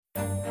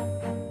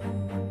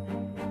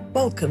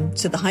Welcome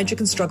to the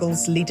Heidrick &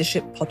 Struggles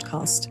Leadership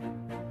Podcast.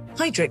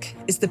 Heidrick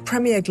is the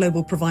premier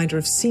global provider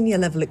of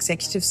senior-level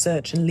executive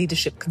search and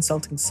leadership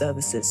consulting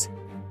services.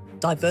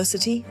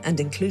 Diversity and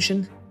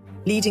inclusion,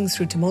 leading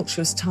through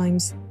tumultuous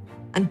times,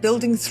 and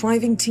building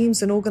thriving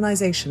teams and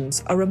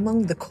organizations are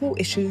among the core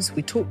issues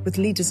we talk with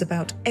leaders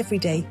about every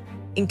day,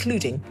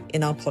 including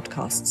in our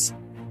podcasts.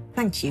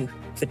 Thank you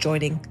for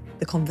joining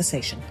the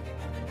conversation.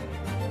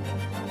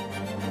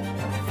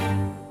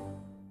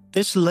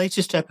 This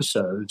latest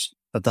episode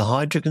of the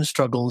Heidrick &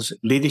 Struggles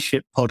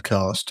Leadership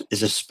Podcast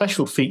is a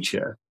special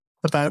feature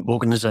about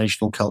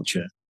organizational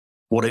culture,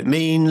 what it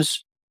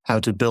means, how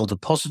to build a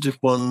positive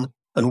one,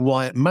 and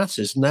why it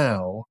matters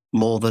now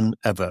more than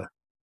ever.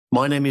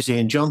 My name is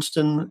Ian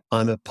Johnston.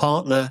 I'm a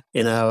partner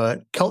in our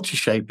culture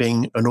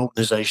shaping and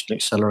organizational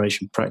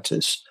acceleration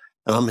practice,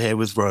 and I'm here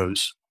with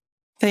Rose.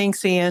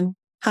 Thanks, Ian.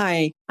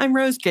 Hi, I'm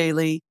Rose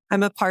Gailey.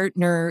 I'm a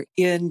partner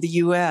in the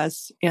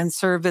U.S. and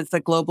serve as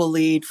the global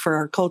lead for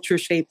our culture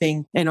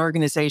shaping and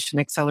organization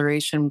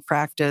acceleration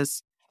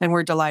practice. And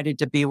we're delighted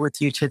to be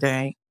with you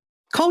today.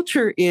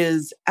 Culture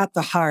is at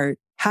the heart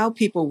how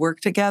people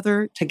work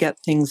together to get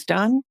things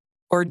done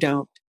or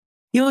don't.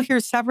 You'll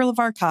hear several of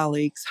our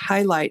colleagues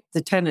highlight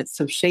the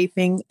tenets of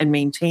shaping and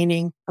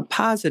maintaining a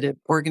positive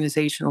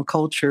organizational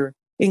culture,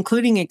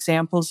 including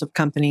examples of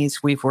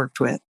companies we've worked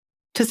with.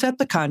 To set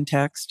the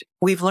context,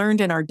 we've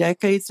learned in our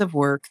decades of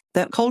work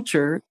that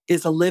culture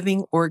is a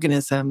living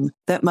organism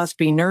that must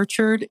be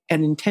nurtured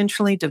and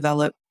intentionally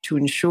developed to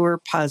ensure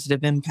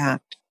positive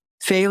impact.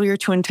 Failure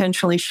to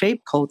intentionally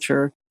shape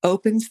culture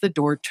opens the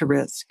door to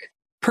risk.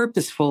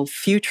 Purposeful,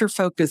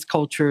 future-focused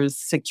cultures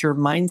secure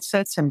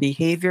mindsets and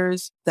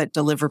behaviors that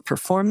deliver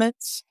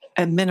performance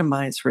and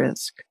minimize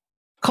risk.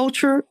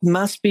 Culture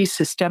must be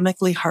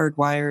systemically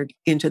hardwired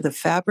into the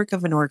fabric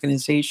of an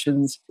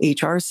organization's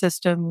HR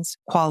systems,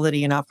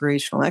 quality and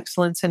operational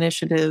excellence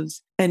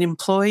initiatives, and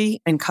employee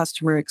and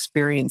customer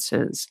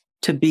experiences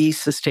to be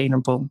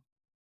sustainable.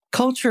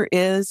 Culture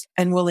is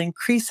and will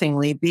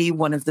increasingly be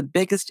one of the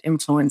biggest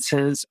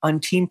influences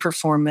on team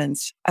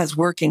performance as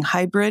working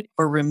hybrid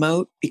or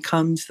remote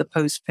becomes the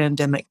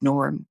post-pandemic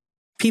norm.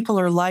 People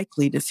are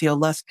likely to feel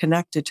less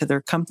connected to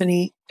their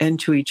company and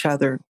to each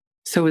other.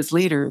 So as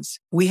leaders,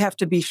 we have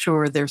to be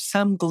sure there's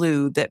some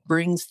glue that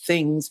brings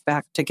things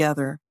back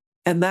together.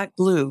 And that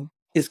glue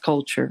is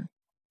culture,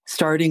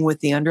 starting with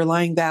the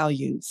underlying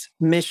values,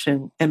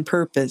 mission, and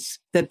purpose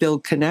that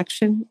build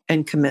connection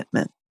and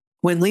commitment.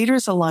 When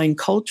leaders align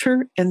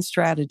culture and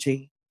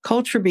strategy,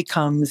 culture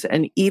becomes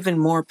an even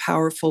more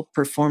powerful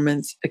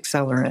performance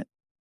accelerant.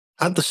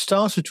 At the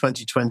start of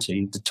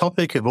 2020, the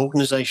topic of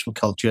organizational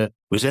culture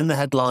was in the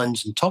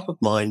headlines and top of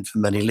mind for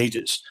many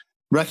leaders,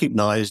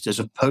 recognized as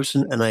a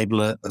potent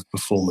enabler of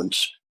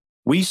performance.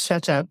 We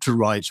set out to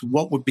write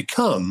what would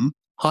become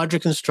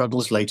Heidrick &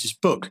 Struggles' latest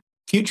book,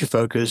 Future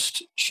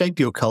Focused, Shape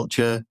Your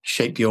Culture,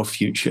 Shape Your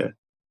Future.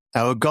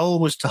 Our goal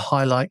was to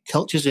highlight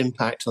culture's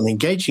impact on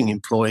engaging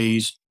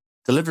employees,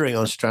 delivering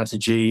on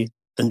strategy,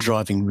 and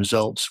driving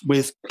results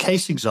with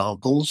case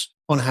examples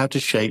on how to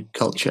shape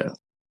culture.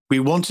 We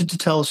wanted to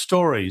tell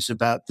stories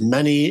about the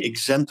many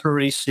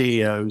exemplary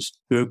CEOs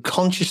who have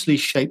consciously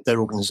shaped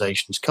their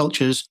organization's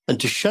cultures and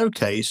to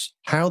showcase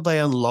how they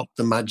unlocked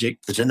the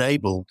magic that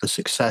enabled the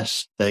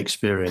success they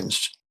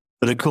experienced.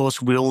 But of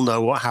course, we all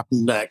know what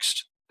happened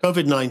next.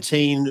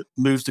 COVID-19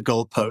 moved the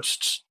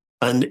goalposts,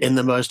 and in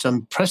the most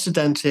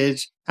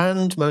unprecedented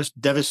and most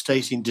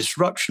devastating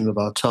disruption of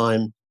our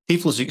time,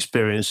 people's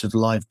experience of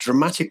life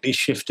dramatically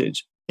shifted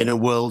in a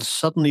world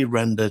suddenly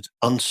rendered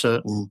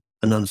uncertain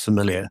and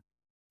unfamiliar.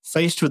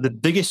 Faced with the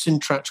biggest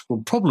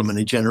intractable problem in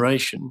a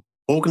generation,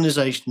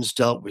 organizations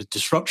dealt with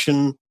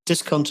disruption,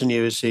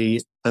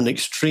 discontinuity, and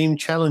extreme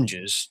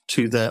challenges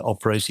to their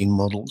operating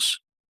models.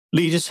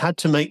 Leaders had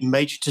to make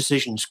major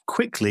decisions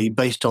quickly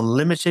based on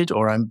limited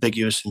or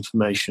ambiguous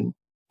information.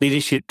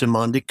 Leadership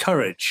demanded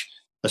courage,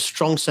 a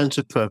strong sense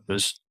of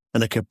purpose,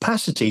 and a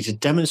capacity to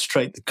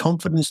demonstrate the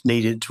confidence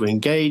needed to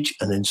engage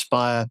and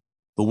inspire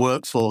a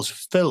workforce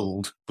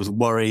filled with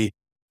worry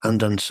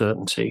and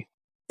uncertainty.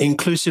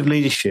 Inclusive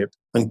leadership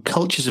and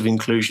cultures of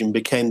inclusion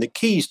became the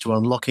keys to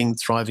unlocking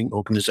thriving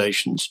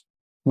organizations.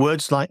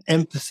 Words like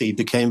empathy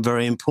became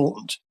very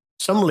important.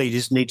 Some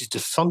leaders needed to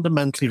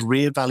fundamentally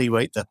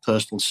reevaluate their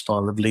personal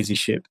style of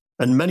leadership,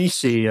 and many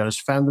CEOs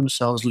found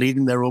themselves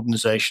leading their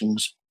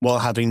organizations while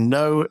having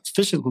no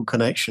physical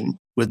connection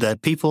with their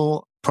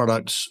people,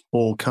 products,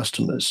 or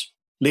customers.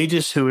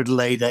 Leaders who had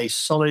laid a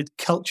solid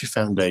culture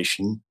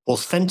foundation,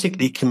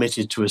 authentically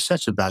committed to a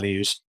set of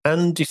values,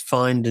 and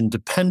defined and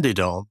depended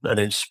on an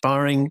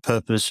inspiring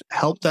purpose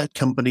helped their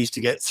companies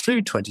to get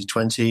through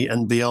 2020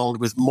 and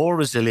beyond with more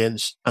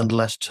resilience and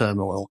less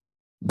turmoil.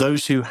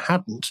 Those who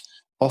hadn't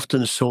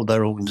often saw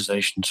their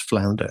organizations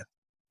flounder.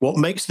 What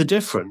makes the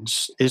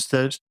difference is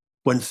that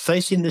when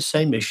facing the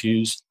same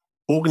issues,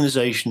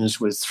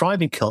 organizations with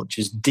thriving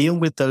cultures deal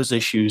with those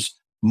issues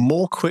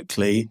more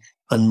quickly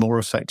and more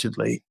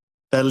effectively.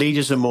 Their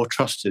leaders are more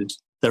trusted,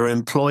 their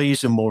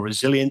employees are more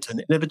resilient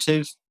and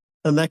innovative,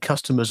 and their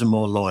customers are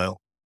more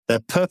loyal. Their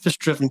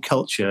purpose-driven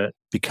culture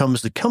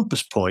becomes the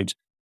compass point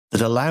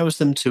that allows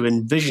them to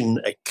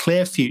envision a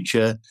clear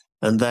future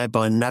and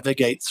thereby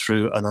navigate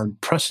through an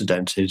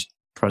unprecedented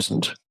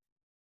present.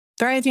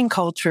 Thriving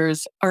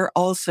cultures are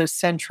also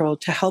central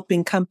to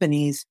helping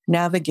companies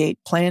navigate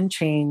planned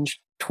change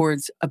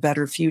towards a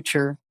better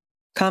future.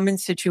 Common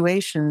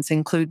situations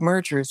include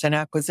mergers and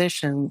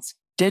acquisitions,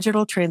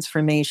 digital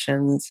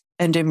transformations,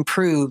 and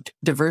improved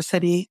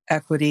diversity,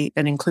 equity,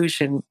 and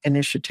inclusion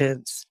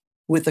initiatives.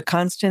 With the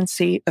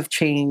constancy of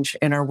change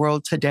in our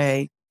world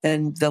today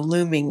and the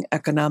looming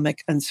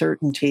economic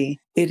uncertainty,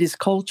 it is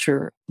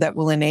culture that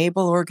will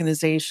enable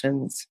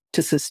organizations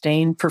to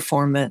sustain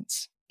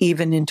performance,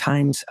 even in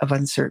times of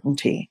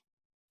uncertainty.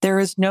 There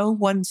is no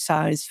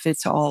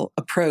one-size-fits-all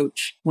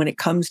approach when it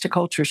comes to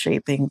culture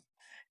shaping.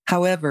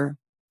 However,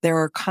 there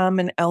are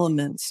common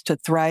elements to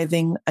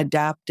thriving,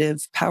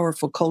 adaptive,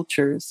 powerful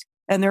cultures,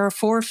 and there are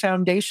 4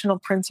 foundational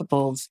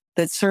principles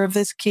that serve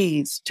as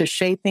keys to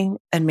shaping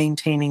and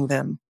maintaining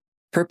them: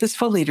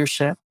 purposeful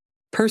leadership,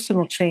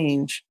 personal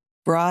change,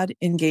 broad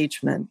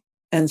engagement,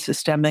 and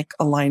systemic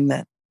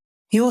alignment.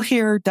 You'll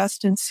hear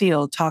Dustin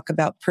Seal talk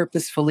about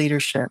purposeful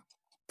leadership.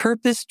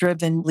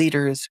 Purpose-driven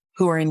leaders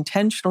who are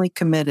intentionally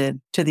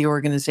committed to the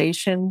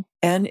organization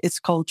and its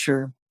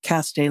culture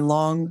cast a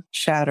long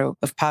shadow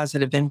of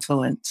positive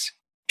influence.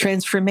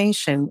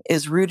 Transformation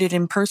is rooted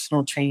in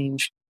personal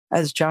change,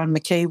 as John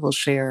McKay will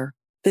share.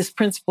 This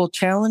principle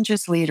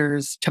challenges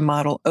leaders to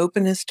model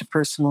openness to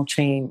personal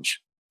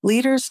change.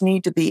 Leaders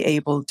need to be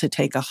able to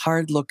take a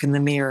hard look in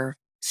the mirror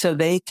so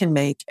they can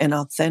make an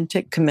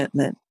authentic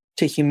commitment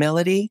to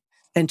humility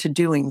and to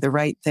doing the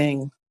right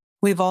thing.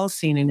 We've all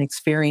seen and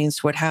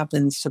experienced what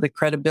happens to the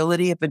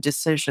credibility of a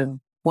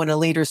decision when a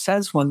leader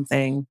says one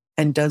thing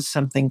and does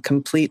something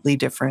completely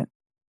different.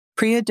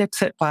 Priya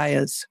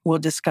Dixit-Vyas will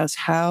discuss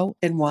how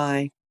and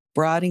why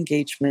broad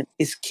engagement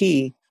is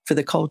key for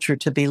the culture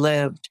to be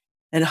lived,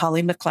 and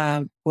Holly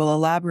McLeod will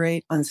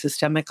elaborate on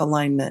systemic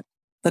alignment.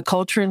 The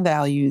culture and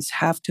values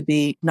have to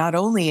be not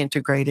only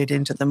integrated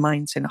into the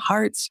minds and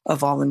hearts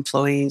of all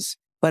employees,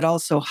 but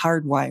also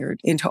hardwired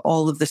into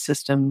all of the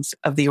systems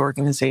of the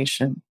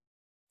organization.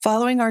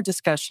 Following our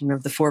discussion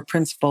of the 4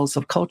 principles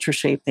of culture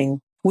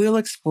shaping, we'll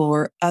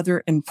explore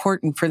other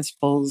important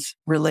principles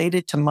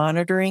related to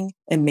monitoring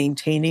and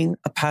maintaining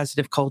a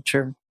positive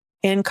culture.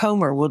 Ann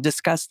Comer will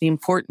discuss the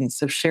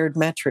importance of shared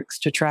metrics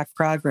to track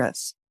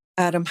progress.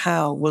 Adam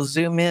Howe will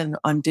zoom in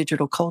on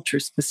digital culture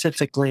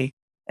specifically,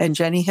 and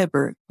Jenny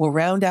Hibbert will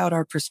round out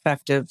our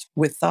perspective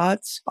with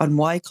thoughts on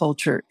why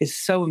culture is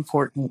so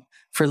important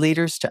for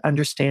leaders to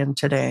understand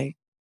today.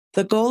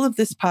 The goal of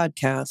this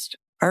podcast,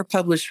 our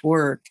published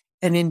work,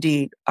 and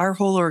indeed our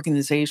whole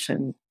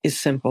organization is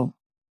simple: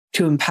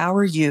 to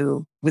empower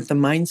you with the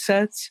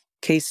mindsets,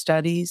 case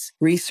studies,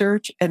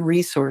 research, and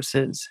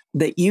resources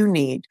that you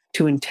need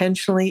to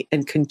intentionally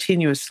and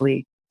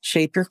continuously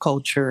shape your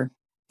culture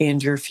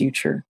and your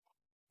future.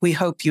 We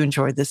hope you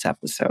enjoyed this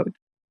episode.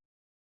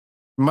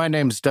 My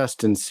name's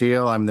Dustin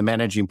Seal. I'm the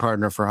managing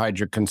partner for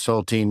Heidrick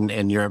Consulting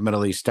in Europe,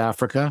 Middle East,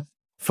 Africa,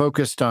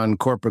 focused on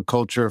corporate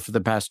culture for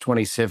the past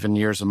 27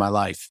 years of my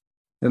life.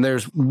 And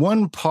there's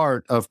one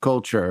part of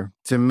culture,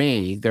 to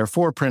me, there are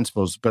 4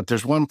 principles, but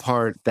there's one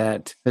part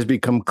that has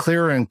become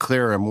clearer and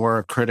clearer and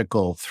more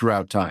critical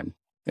throughout time,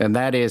 and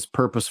that is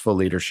purposeful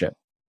leadership.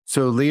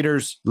 So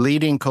leaders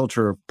leading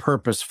culture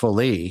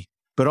purposefully,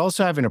 but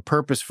also having a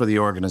purpose for the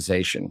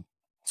organization.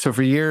 So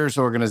for years,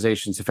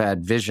 organizations have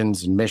had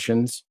visions and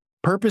missions.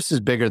 Purpose is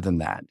bigger than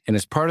that, and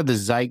it's part of the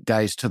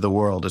zeitgeist to the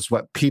world. It's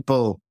what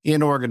people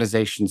in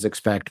organizations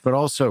expect, but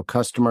also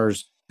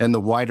customers and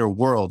the wider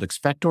world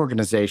expect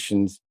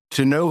organizations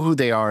to know who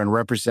they are and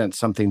represent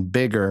something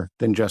bigger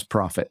than just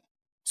profit.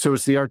 So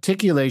it's the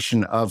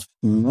articulation of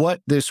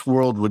what this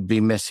world would be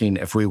missing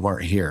if we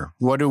weren't here.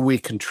 What do we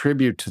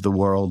contribute to the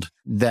world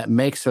that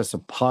makes us a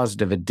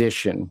positive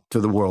addition to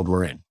the world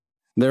we're in?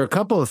 There are a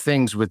couple of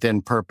things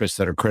within purpose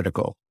that are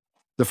critical.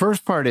 The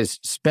first part is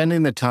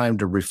spending the time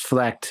to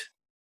reflect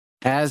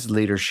as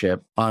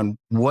leadership on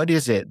what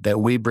is it that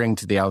we bring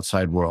to the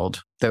outside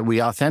world that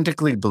we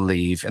authentically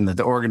believe and that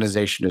the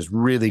organization is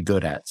really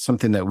good at,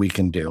 something that we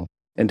can do.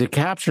 And to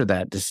capture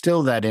that,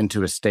 distill that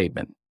into a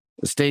statement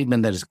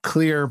that is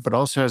clear, but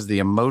also has the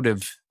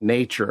emotive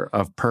nature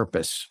of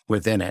purpose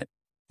within it.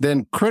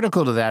 Then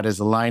critical to that is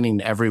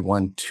aligning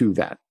everyone to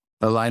that,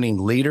 aligning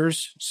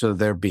leaders so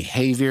their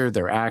behavior,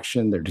 their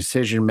action, their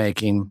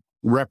decision-making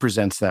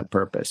represents that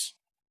purpose.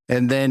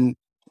 And then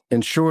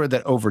ensure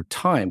that over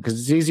time, because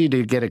it's easy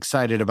to get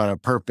excited about a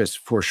purpose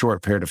for a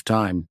short period of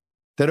time,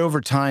 that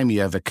over time you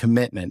have a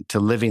commitment to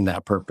living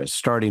that purpose,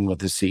 starting with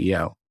the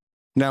CEO.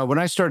 Now, when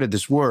I started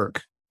this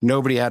work,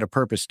 nobody had a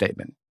purpose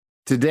statement.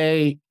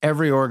 Today,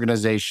 every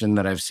organization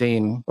that I've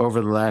seen over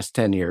the last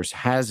 10 years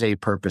has a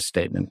purpose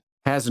statement,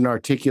 has an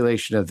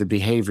articulation of the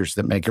behaviors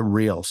that make it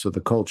real, so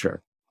the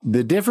culture.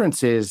 The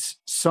difference is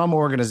some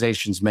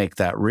organizations make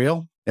that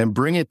real and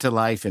bring it to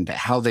life into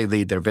how they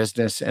lead their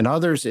business, and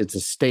others, it's a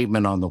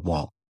statement on the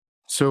wall.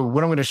 So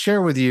what I'm going to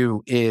share with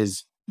you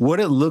is what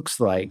it looks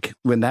like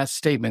when that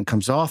statement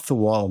comes off the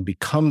wall and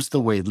becomes the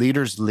way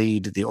leaders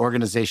lead, the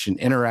organization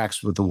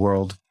interacts with the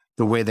world,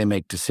 the way they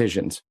make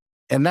decisions.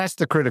 And that's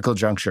the critical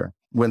juncture,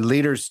 when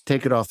leaders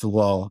take it off the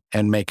wall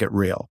and make it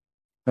real.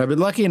 I've been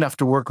lucky enough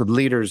to work with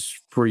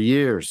leaders for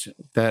years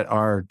that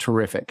are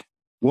terrific.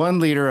 One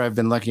leader I've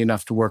been lucky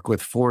enough to work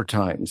with 4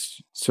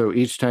 times. So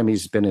each time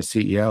he's been a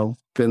CEO,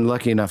 been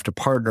lucky enough to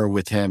partner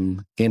with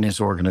him in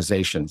his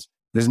organizations.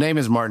 His name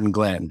is Martin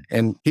Glenn,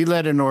 and he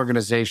led an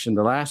organization.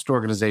 The last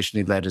organization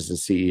he led as a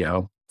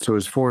CEO, so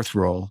his 4th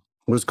role,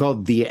 was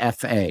called the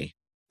FA.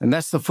 And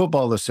that's the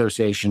Football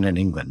Association in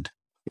England.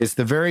 It's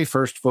the very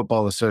first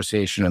football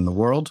association in the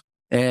world,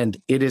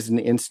 and it is an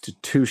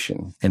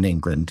institution in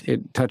England.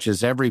 It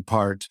touches every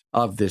part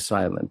of this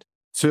island.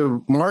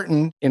 So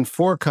Martin, in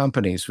 4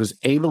 companies, was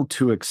able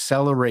to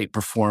accelerate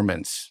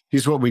performance.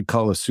 He's what we'd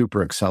call a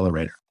super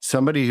accelerator,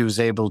 somebody who's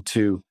able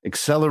to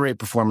accelerate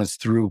performance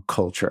through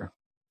culture.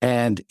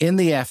 And in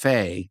the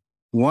FA,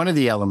 one of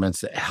the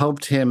elements that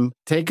helped him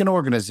take an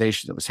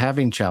organization that was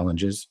having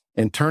challenges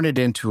and turn it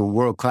into a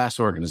world-class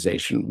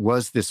organization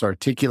was this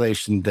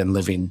articulation, then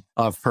living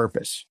of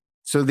purpose.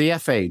 So the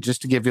FA,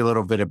 just to give you a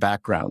little bit of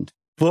background,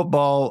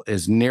 football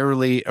is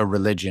nearly a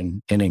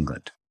religion in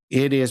England.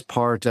 It is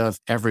part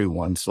of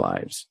everyone's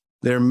lives.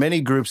 There are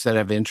many groups that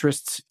have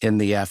interests in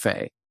the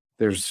FA.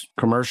 There's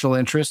commercial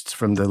interests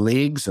from the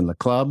leagues and the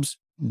clubs.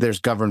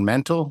 There's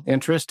governmental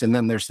interest, and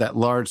then there's that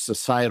large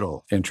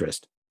societal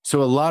interest.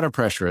 So a lot of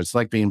pressure. It's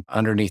like being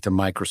underneath a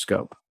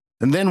microscope.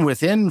 And then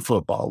within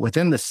football,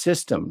 within the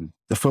system,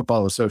 the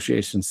Football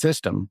Association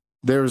system,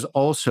 there's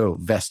also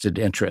vested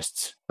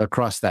interests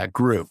across that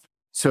group.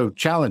 So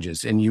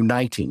challenges in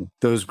uniting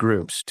those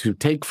groups to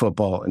take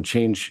football and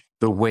change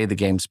the way the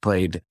game's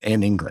played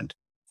in England.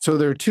 So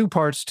there are 2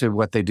 parts to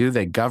what they do.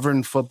 They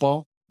govern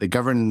football. They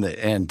govern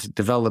and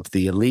develop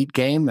the elite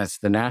game. That's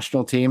the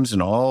national teams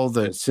and all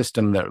the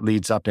system that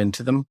leads up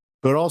into them,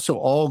 but also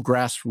all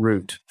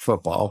grassroots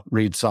football,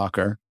 read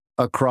soccer,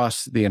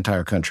 across the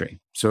entire country.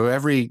 So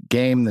every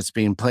game that's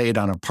being played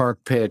on a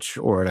park pitch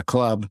or at a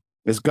club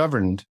is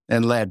governed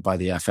and led by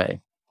the FA.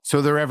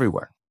 So they're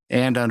everywhere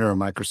and under a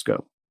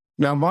microscope.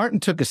 Now,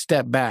 Martin took a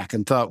step back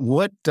and thought,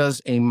 what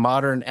does a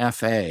modern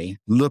FA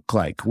look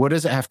like? What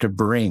does it have to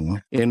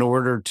bring in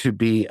order to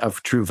be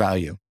of true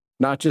value?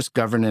 Not just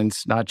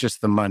governance, not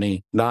just the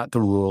money, not the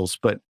rules,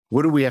 but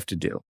what do we have to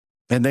do?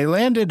 And they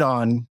landed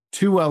on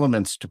 2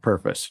 elements to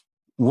purpose.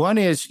 One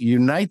is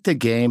unite the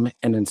game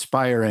and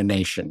inspire a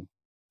nation.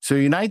 So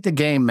unite the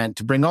game meant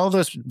to bring all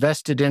those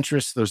vested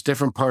interests, those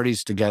different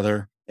parties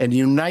together, and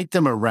unite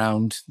them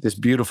around this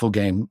beautiful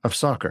game of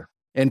soccer.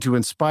 And to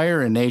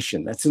inspire a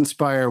nation, that's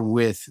inspire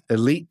with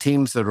elite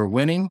teams that are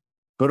winning,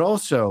 but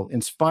also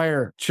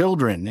inspire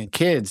children and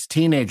kids,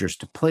 teenagers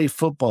to play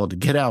football, to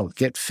get out,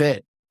 get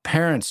fit,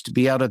 parents to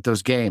be out at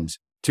those games,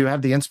 to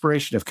have the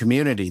inspiration of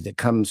community that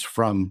comes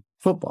from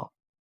football.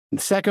 And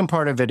the second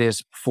part of it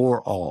is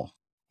for all.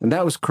 And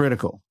that was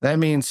critical. That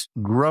means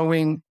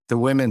growing the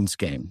women's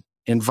game,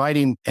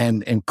 inviting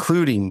and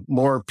including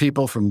more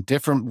people from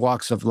different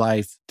walks of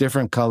life,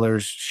 different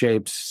colors,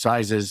 shapes,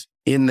 sizes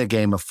in the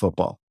game of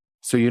football.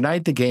 So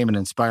unite the game and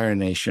inspire a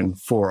nation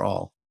for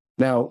all.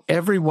 Now,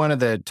 every one of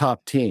the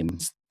top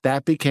teams,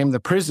 that became the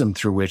prism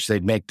through which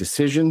they'd make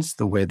decisions,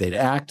 the way they'd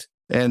act,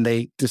 and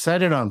they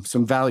decided on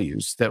some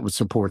values that would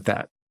support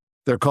that.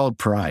 They're called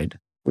PRIDE,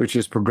 which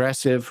is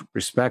progressive,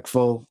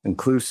 respectful,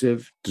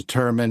 inclusive,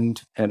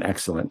 determined, and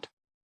excellent.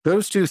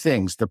 Those 2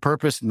 things, the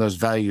purpose and those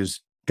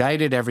values,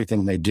 guided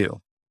everything they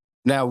do.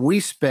 Now,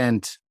 we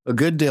spent a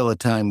good deal of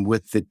time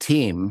with the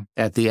team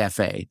at the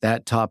FA,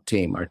 that top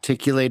team,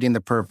 articulating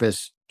the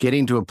purpose,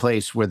 getting to a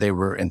place where they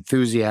were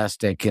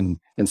enthusiastic and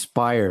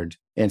inspired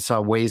and saw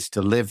ways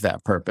to live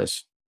that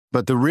purpose.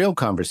 But the real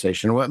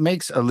conversation, what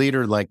makes a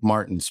leader like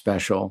Martin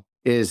special,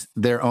 is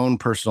their own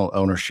personal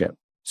ownership.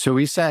 So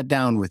he sat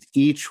down with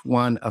each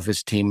one of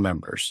his team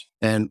members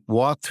and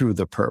walked through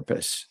the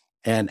purpose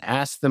and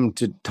asked them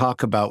to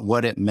talk about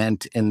what it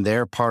meant in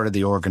their part of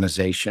the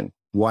organization,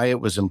 why it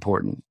was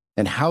important,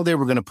 and how they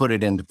were going to put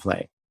it into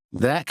play.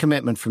 That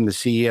commitment from the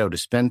CEO to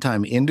spend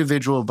time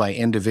individual by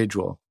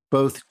individual,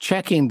 both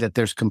checking that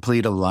there's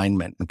complete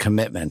alignment and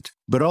commitment,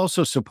 but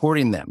also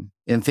supporting them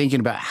in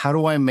thinking about how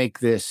do I make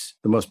this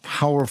the most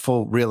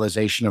powerful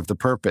realization of the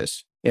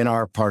purpose in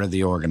our part of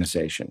the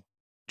organization.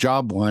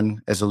 Job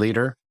 1 as a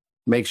leader,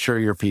 make sure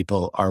your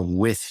people are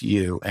with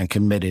you and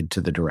committed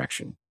to the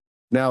direction.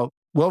 Now,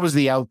 what was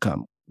the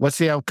outcome? What's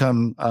the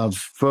outcome of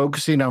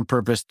focusing on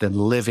purpose than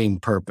living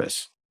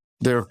purpose?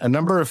 There are a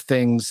number of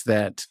things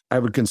that I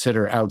would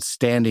consider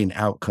outstanding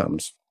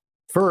outcomes.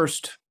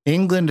 First,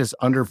 England has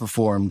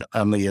underperformed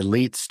on the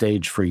elite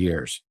stage for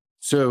years.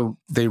 So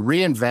they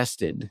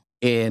reinvested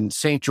in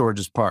St.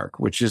 George's Park,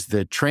 which is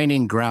the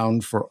training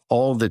ground for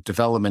all the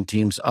development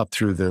teams up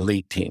through the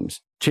elite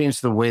teams.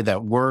 Changed the way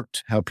that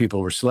worked, how people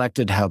were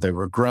selected, how they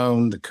were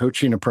grown, the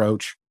coaching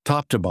approach,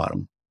 top to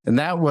bottom. And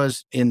that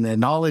was in the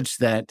knowledge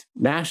that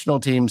national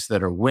teams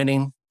that are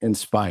winning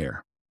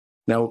inspire.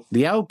 Now,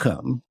 the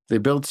outcome, they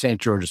built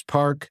St. George's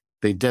Park.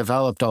 They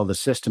developed all the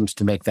systems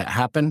to make that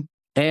happen.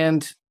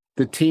 And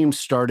the team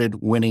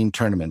started winning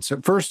tournaments.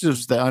 At first, it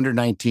was the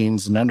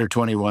under-19s and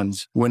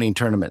under-21s winning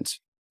tournaments.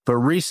 But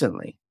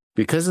recently,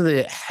 because of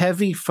the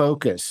heavy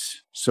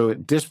focus, so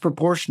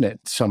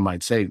disproportionate, some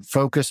might say,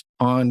 focus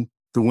on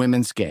the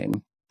women's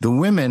game, the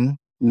women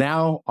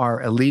now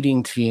are a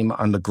leading team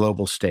on the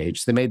global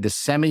stage. They made the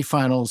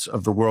semifinals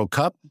of the World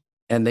Cup,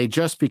 and they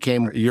just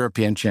became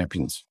European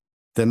champions.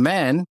 The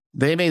men,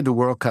 they made the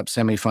World Cup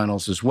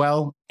semifinals as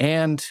well,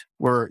 and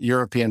were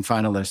European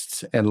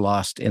finalists and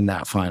lost in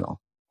that final.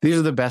 These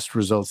are the best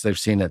results they've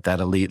seen at that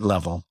elite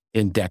level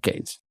in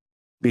decades.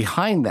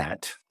 Behind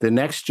that, the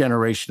next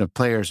generation of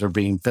players are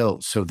being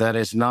built. So that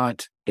is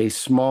not a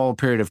small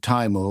period of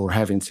time where we're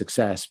having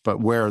success, but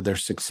where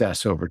there's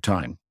success over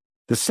time.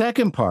 The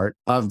second part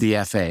of the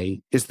FA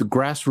is the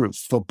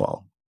grassroots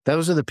football.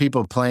 Those are the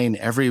people playing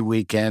every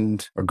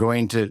weekend or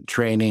going to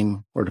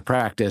training or to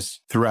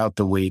practice throughout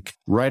the week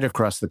right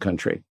across the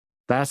country.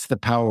 That's the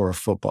power of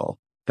football.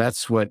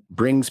 That's what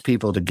brings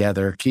people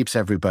together, keeps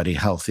everybody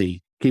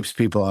healthy, keeps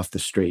people off the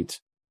streets.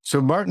 So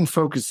Martin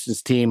focused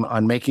his team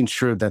on making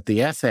sure that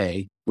the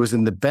FA was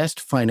in the best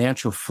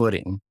financial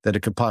footing that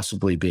it could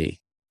possibly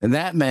be. And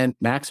that meant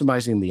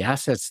maximizing the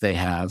assets they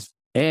have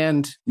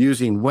and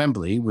using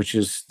Wembley, which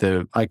is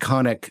the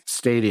iconic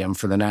stadium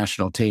for the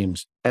national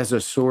teams, as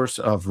a source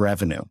of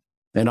revenue,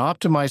 and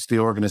optimize the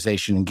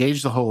organization,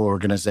 engage the whole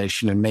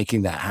organization in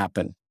making that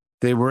happen.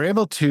 They were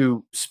able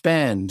to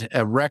spend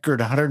a record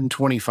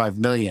 $125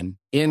 million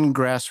in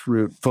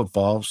grassroots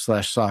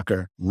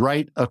football/soccer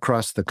right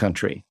across the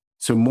country.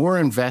 So more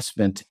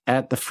investment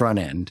at the front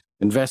end,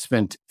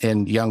 investment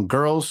in young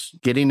girls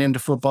getting into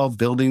football,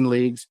 building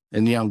leagues,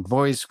 and young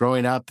boys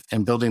growing up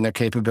and building their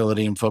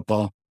capability in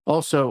football.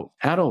 Also,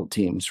 adult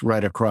teams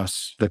right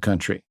across the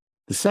country.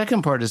 The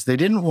second part is they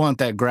didn't want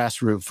that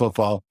grassroots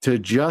football to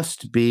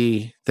just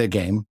be the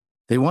game.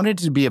 They wanted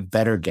it to be a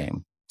better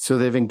game. So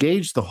they've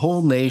engaged the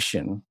whole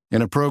nation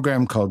in a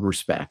program called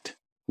Respect,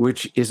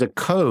 which is a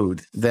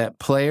code that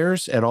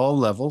players at all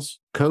levels,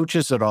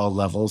 coaches at all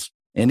levels,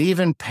 and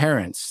even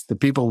parents, the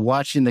people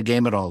watching the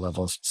game at all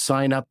levels,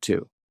 sign up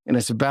to. And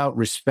it's about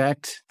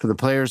respect for the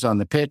players on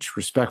the pitch,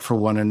 respect for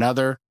one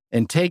another,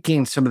 and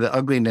taking some of the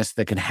ugliness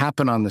that can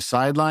happen on the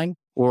sideline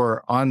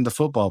or on the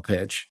football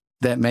pitch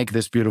that make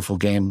this beautiful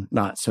game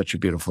not such a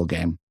beautiful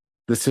game.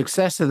 The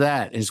success of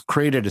that has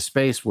created a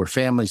space where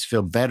families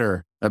feel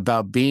better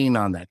about being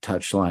on that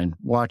touchline,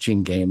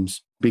 watching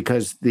games,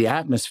 because the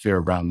atmosphere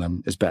around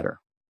them is better.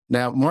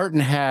 Now,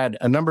 Martin had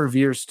a number of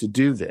years to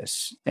do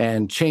this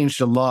and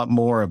changed a lot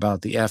more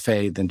about the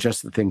FA than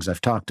just the things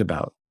I've talked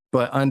about.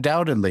 But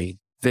undoubtedly,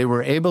 they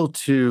were able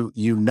to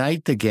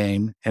unite the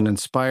game and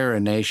inspire a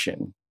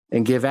nation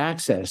and give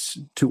access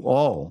to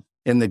all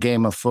in the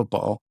game of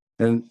football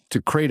and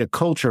to create a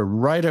culture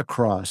right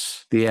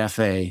across the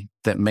FA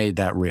that made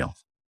that real.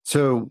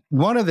 So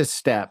one of the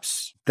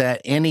steps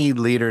that any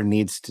leader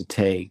needs to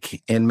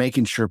take in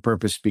making sure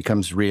purpose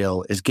becomes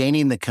real is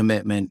gaining the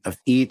commitment of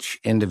each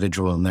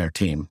individual in their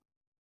team.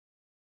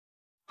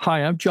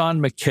 Hi, I'm John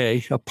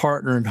McKay, a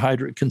partner in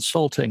Heidrick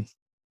Consulting.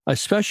 I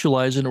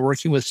specialize in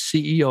working with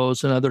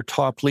CEOs and other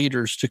top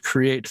leaders to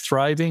create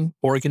thriving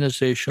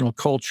organizational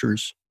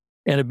cultures,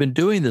 and have been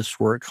doing this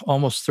work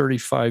almost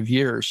 35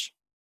 years.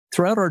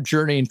 Throughout our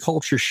journey in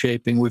culture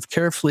shaping, we've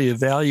carefully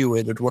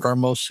evaluated what our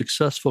most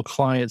successful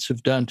clients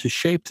have done to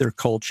shape their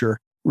culture,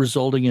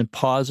 resulting in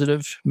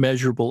positive,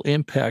 measurable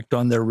impact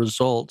on their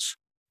results,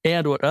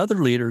 and what other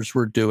leaders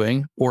were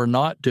doing or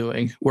not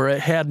doing where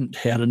it hadn't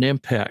had an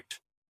impact.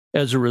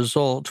 As a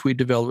result, we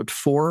developed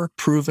 4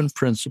 proven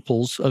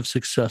principles of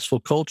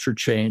successful culture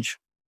change.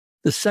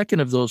 The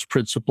second of those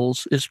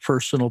principles is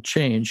personal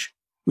change,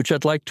 which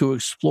I'd like to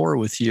explore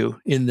with you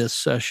in this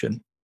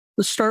session.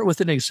 Let's start with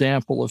an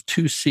example of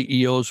 2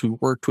 CEOs we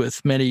worked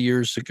with many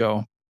years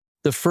ago.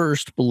 The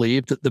first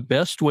believed that the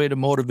best way to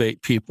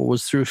motivate people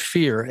was through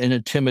fear and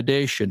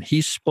intimidation.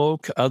 He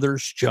spoke,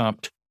 others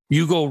jumped.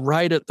 You go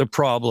right at the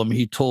problem,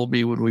 he told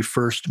me when we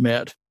first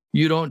met.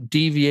 You don't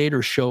deviate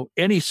or show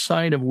any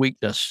sign of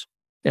weakness.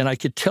 And I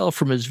could tell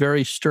from his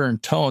very stern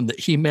tone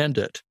that he meant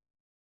it.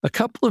 A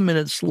couple of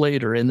minutes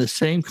later, in the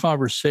same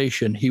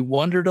conversation, he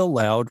wondered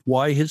aloud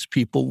why his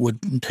people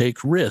wouldn't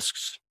take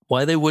risks,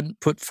 why they wouldn't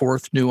put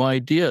forth new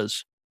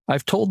ideas.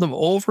 I've told them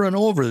over and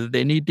over that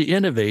they need to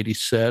innovate, he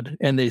said,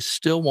 and they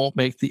still won't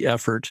make the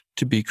effort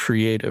to be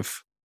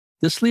creative.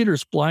 This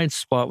leader's blind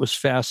spot was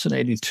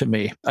fascinating to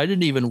me. I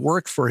didn't even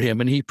work for him,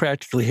 and he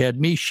practically had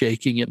me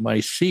shaking in my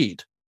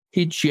seat.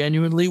 He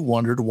genuinely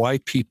wondered why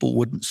people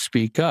wouldn't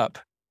speak up.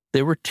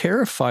 They were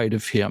terrified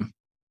of him.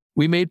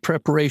 We made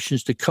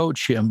preparations to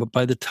coach him, but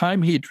by the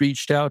time he'd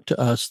reached out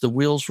to us, the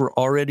wheels were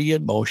already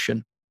in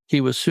motion. He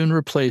was soon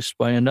replaced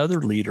by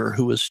another leader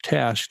who was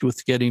tasked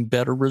with getting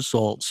better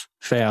results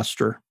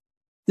faster.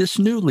 This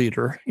new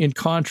leader, in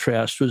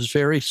contrast, was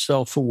very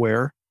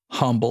self-aware,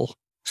 humble,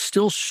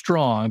 still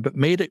strong, but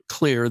made it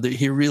clear that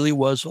he really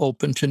was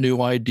open to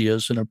new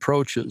ideas and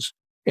approaches,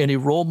 and he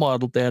role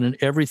modeled that in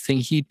everything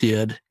he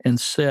did and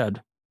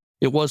said.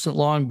 It wasn't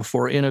long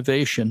before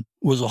innovation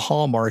was a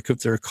hallmark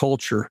of their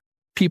culture.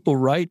 People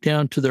right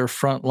down to their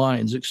front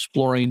lines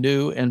exploring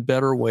new and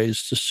better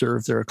ways to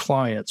serve their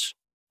clients.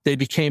 They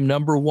became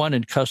number one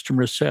in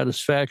customer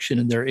satisfaction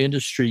in their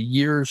industry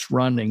years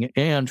running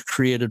and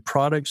created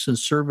products and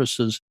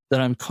services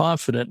that I'm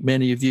confident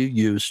many of you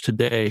use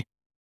today.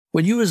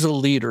 When you as a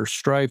leader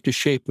strive to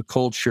shape a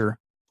culture,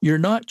 you're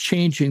not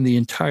changing the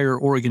entire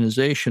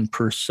organization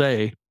per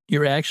se.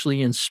 You're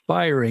actually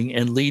inspiring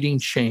and leading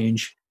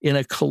change in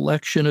a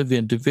collection of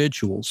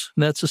individuals.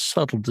 And that's a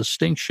subtle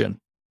distinction.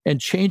 And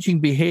changing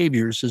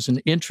behaviors is an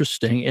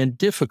interesting and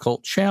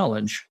difficult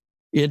challenge.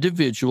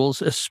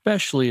 Individuals,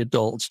 especially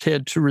adults,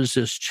 tend to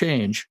resist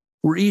change.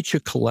 We're each a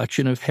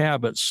collection of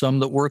habits, some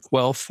that work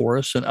well for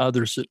us and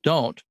others that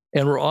don't.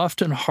 And we're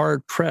often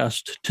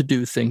hard-pressed to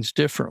do things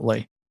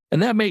differently.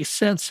 And that makes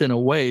sense in a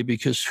way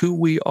because who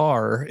we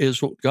are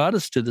is what got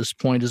us to this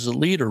point as a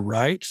leader,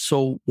 right?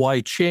 So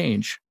why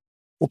change?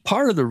 Well,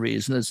 part of the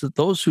reason is that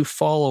those who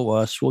follow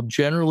us will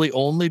generally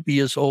only be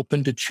as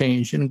open to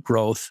change and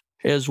growth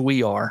as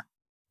we are.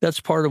 That's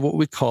part of what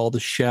we call the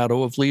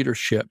shadow of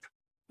leadership.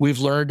 We've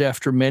learned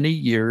after many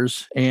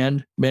years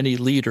and many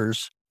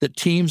leaders that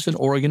teams and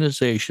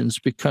organizations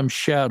become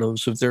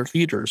shadows of their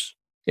leaders.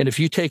 And if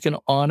you take an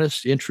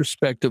honest,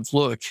 introspective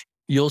look,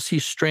 you'll see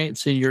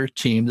strengths in your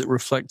team that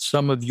reflect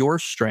some of your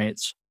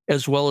strengths,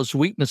 as well as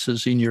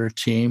weaknesses in your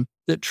team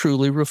that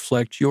truly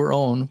reflect your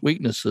own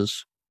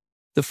weaknesses.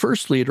 The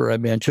first leader I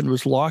mentioned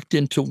was locked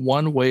into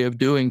one way of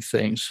doing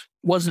things,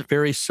 wasn't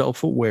very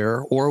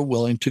self-aware or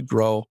willing to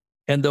grow.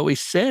 And though he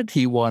said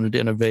he wanted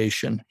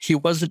innovation, he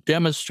wasn't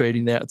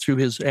demonstrating that through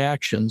his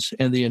actions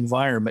and the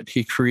environment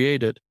he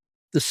created.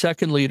 The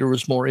second leader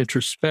was more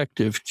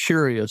introspective,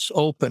 curious,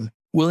 open,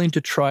 willing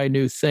to try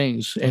new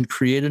things and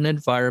create an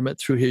environment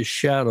through his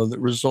shadow that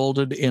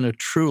resulted in a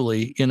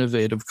truly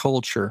innovative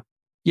culture.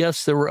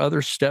 Yes, there were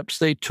other steps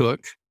they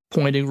took,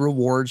 pointing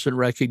rewards and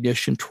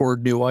recognition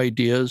toward new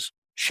ideas,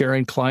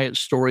 sharing client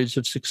stories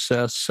of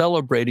success,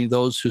 celebrating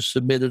those who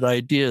submitted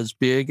ideas,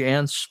 big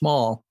and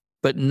small.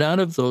 But none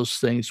of those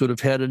things would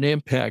have had an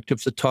impact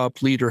if the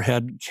top leader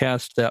hadn't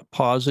cast that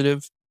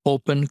positive,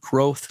 open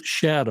growth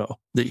shadow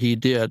that he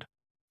did.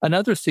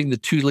 Another thing the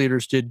two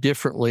leaders did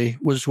differently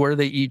was where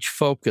they each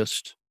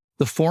focused.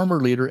 The former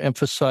leader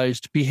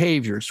emphasized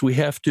behaviors. We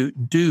have to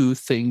do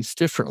things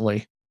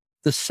differently.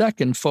 The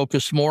second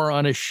focused more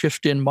on a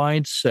shift in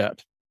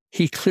mindset.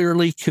 He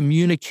clearly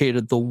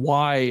communicated the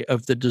why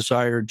of the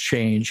desired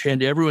change,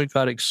 and everyone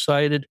got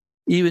excited,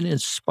 even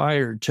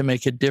inspired to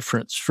make a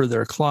difference for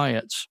their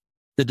clients.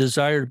 The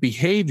desired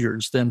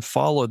behaviors then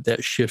followed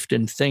that shift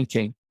in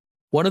thinking.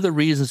 One of the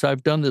reasons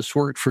I've done this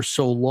work for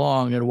so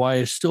long and why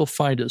I still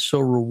find it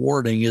so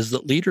rewarding is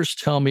that leaders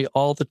tell me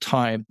all the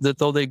time that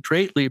though they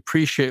greatly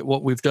appreciate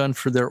what we've done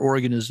for their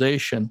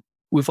organization,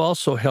 we've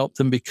also helped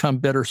them become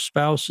better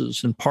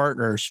spouses and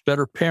partners,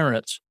 better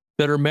parents,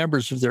 better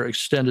members of their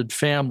extended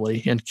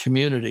family and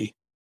community.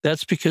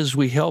 That's because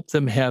we help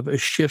them have a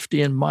shift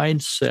in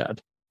mindset,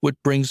 which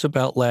brings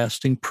about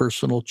lasting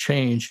personal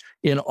change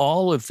in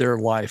all of their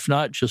life,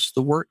 not just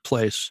the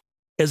workplace.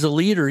 As a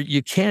leader,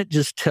 you can't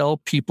just tell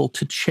people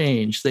to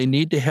change. They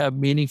need to have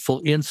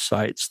meaningful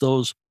insights,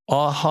 those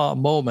aha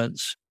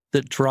moments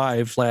that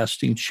drive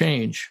lasting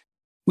change.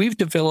 We've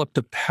developed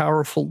a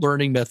powerful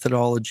learning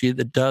methodology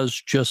that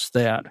does just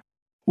that.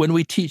 When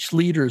we teach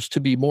leaders to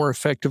be more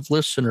effective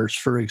listeners,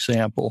 for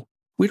example,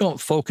 we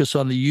don't focus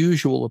on the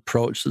usual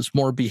approach that's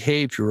more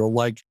behavioral,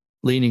 like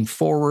leaning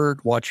forward,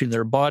 watching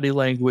their body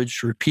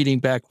language, repeating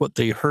back what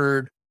they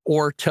heard,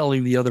 or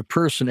telling the other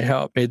person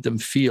how it made them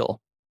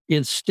feel.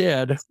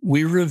 Instead,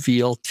 we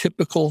reveal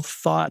typical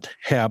thought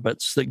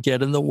habits that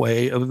get in the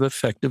way of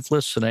effective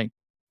listening.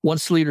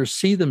 Once leaders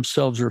see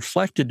themselves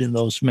reflected in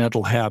those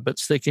mental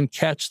habits, they can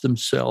catch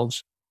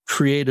themselves,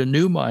 create a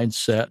new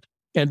mindset,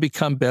 and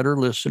become better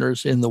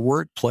listeners in the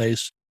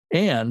workplace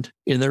and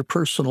in their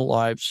personal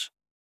lives.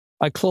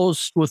 I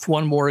close with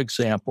one more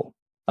example.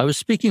 I was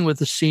speaking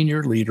with a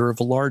senior leader of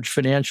a large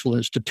financial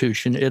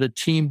institution at a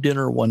team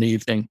dinner one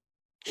evening.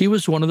 He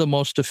was one of the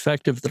most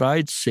effective that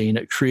I'd seen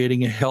at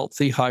creating a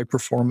healthy,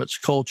 high-performance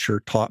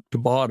culture, top to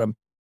bottom.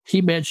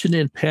 He mentioned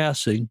in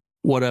passing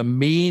what a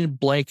mean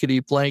blankety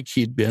blank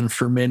he'd been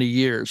for many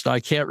years. Now, I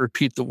can't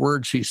repeat the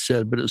words he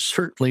said, but it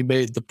certainly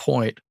made the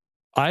point.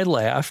 I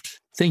laughed,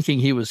 thinking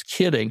he was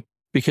kidding,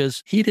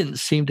 because he didn't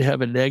seem to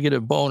have a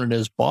negative bone in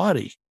his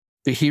body.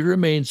 But he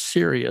remained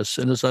serious,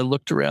 and as I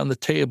looked around the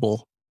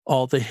table,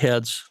 all the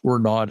heads were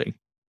nodding.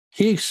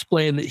 He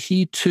explained that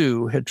he,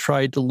 too, had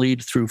tried to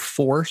lead through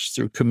force,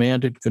 through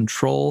command and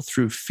control,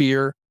 through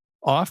fear,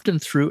 often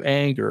through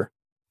anger,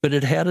 but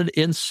had had an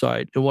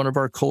insight in one of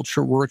our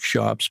culture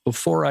workshops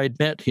before I'd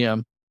met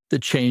him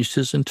that changed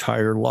his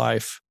entire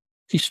life.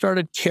 He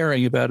started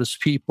caring about his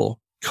people,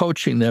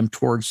 coaching them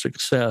towards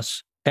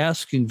success,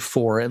 asking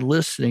for and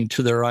listening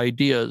to their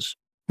ideas,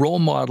 role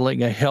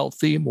modeling a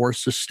healthy, more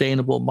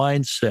sustainable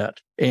mindset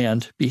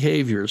and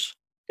behaviors.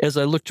 As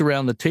I looked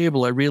around the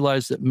table, I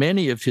realized that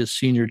many of his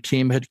senior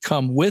team had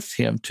come with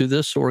him to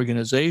this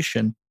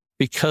organization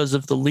because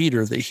of the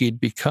leader that he'd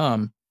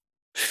become.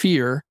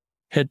 Fear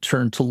had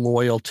turned to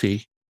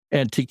loyalty,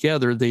 and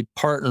together they'd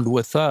partnered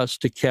with us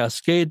to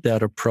cascade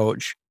that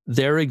approach,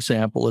 their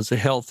example as a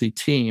healthy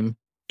team,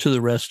 to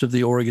the rest of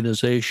the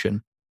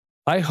organization.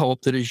 I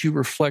hope that as you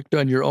reflect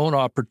on your own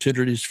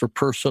opportunities for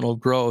personal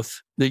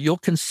growth, that you'll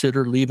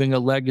consider leaving a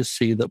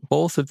legacy that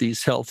both of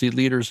these healthy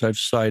leaders I've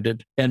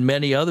cited and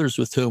many others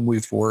with whom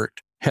we've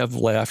worked have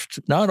left,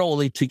 not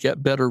only to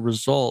get better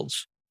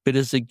results, but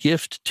as a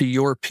gift to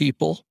your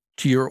people,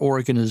 to your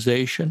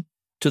organization,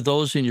 to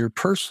those in your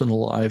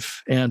personal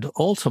life, and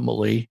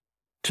ultimately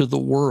to the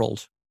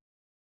world.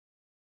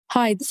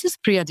 Hi, this is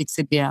Priya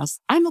Dixit-Vyas.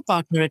 I'm a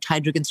partner at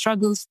Heidrick &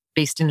 Struggles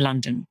based in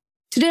London.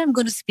 Today, I'm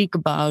going to speak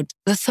about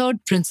the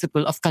third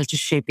principle of culture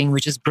shaping,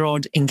 which is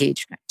broad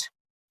engagement.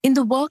 In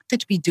the work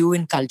that we do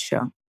in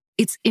culture,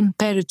 it's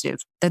imperative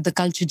that the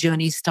culture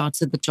journey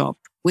starts at the top,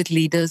 with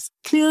leaders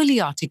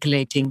clearly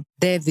articulating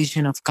their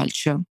vision of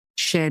culture,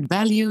 shared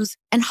values,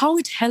 and how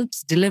it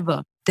helps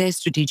deliver their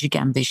strategic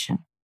ambition.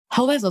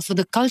 However, for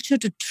the culture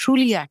to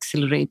truly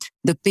accelerate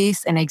the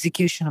pace and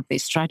execution of their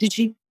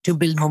strategy, to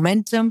build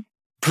momentum,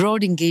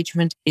 broad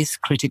engagement is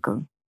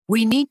critical.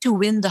 We need to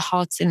win the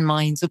hearts and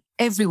minds of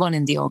everyone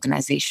in the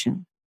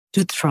organization.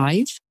 To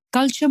thrive,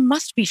 culture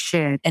must be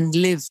shared and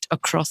lived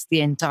across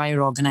the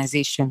entire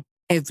organization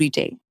every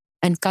day.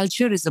 And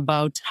culture is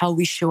about how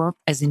we show up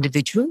as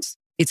individuals,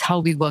 it's how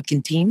we work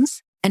in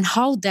teams, and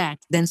how that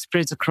then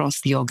spreads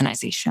across the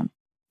organization.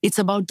 It's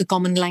about the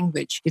common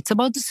language. It's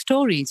about the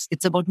stories.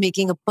 It's about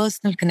making a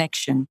personal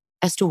connection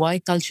as to why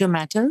culture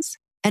matters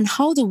and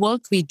how the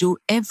work we do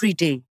every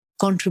day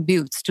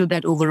contributes to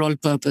that overall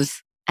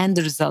purpose and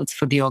the results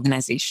for the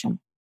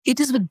organization. It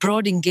is with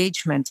broad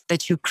engagement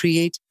that you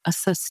create a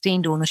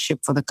sustained ownership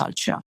for the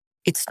culture.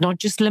 It's not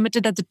just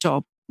limited at the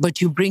top, but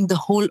you bring the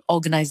whole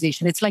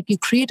organization. It's like you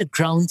create a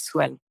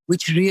groundswell,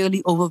 which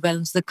really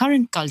overwhelms the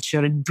current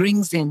culture and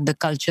brings in the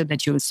culture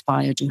that you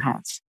aspire to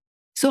have.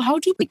 So how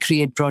do we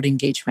create broad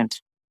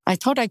engagement? I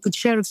thought I could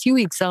share a few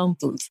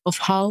examples of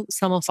how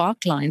some of our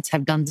clients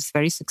have done this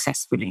very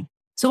successfully.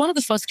 So one of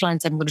the first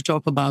clients I'm going to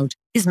talk about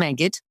is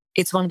Meggitt.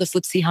 It's one of the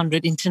FTSE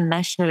 100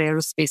 international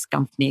aerospace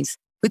companies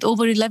with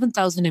over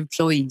 11,000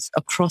 employees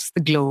across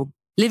the globe,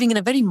 living in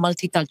a very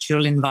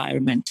multicultural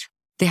environment.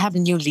 They have a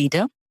new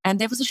leader, and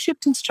there was a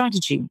shift in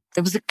strategy.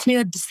 There was a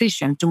clear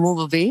decision to move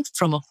away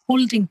from a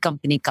holding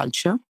company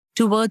culture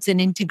towards an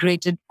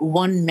integrated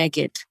one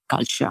Meggitt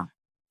culture.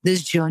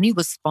 This journey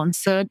was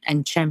sponsored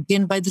and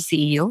championed by the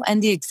CEO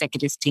and the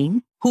executive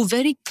team, who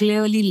very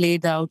clearly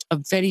laid out a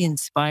very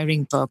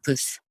inspiring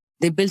purpose.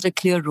 They built a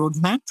clear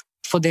roadmap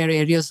for their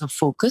areas of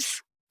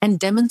focus and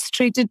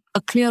demonstrated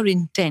a clear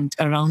intent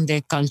around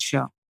their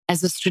culture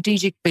as a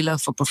strategic pillar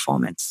for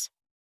performance.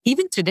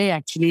 Even today,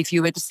 actually, if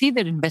you were to see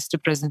their investor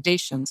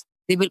presentations,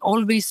 they will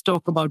always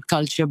talk about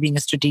culture being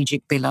a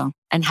strategic pillar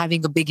and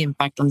having a big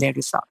impact on their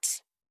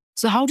results.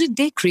 So how did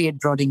they create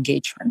broad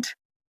engagement?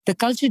 The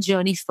culture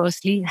journey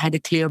firstly had a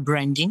clear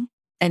branding,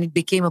 and it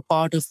became a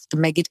part of the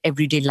Meggitt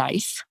everyday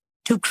life.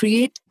 To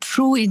create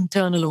true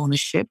internal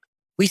ownership,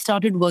 we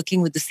started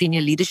working with the senior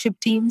leadership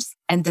teams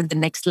and then the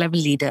next level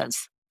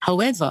leaders.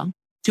 However,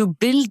 to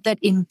build that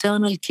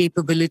internal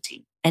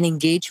capability and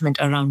engagement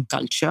around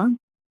culture,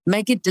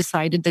 Meggitt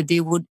decided that they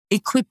would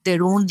equip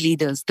their own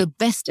leaders, the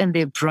best and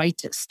their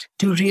brightest,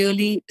 to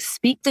really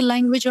speak the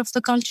language of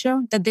the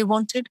culture that they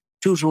wanted,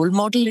 to role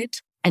model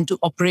it, and to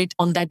operate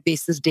on that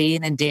basis day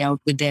in and day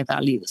out with their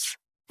values.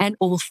 And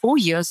over 4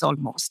 years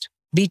almost,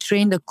 we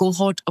trained a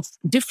cohort of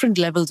different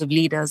levels of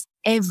leaders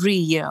every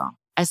year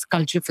as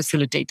culture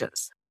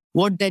facilitators.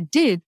 What that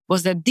did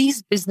was that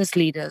these business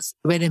leaders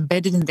were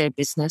embedded in their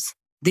business.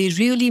 They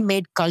really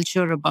made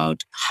culture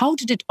about how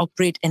did it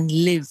operate and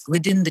live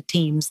within the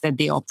teams that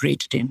they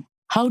operated in.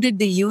 How did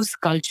they use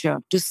culture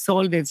to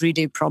solve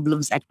everyday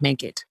problems at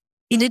Meggitt?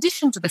 In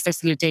addition to the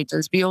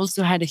facilitators, we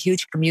also had a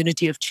huge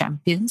community of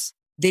champions.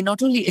 They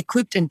not only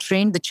equipped and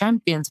trained the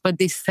champions, but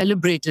they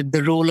celebrated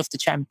the role of the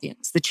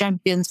champions. The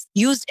champions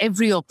used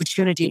every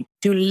opportunity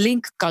to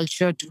link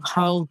culture to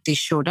how they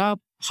showed up,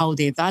 how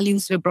their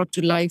values were brought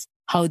to life,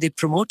 how they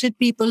promoted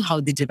people, how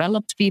they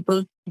developed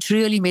people. It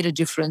really made a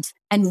difference.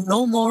 And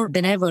no more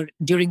than ever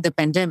during the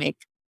pandemic,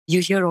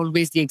 you hear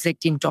always the exec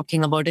team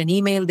talking about an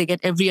email they get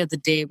every other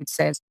day which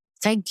says,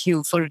 thank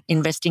you for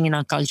investing in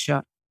our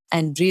culture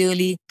and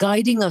really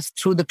guiding us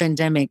through the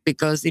pandemic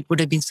because it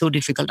would have been so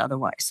difficult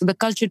otherwise. So the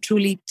culture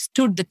truly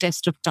stood the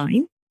test of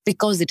time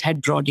because it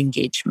had broad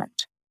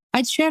engagement.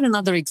 I'd share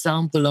another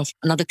example of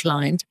another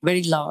client,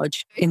 very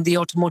large in the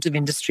automotive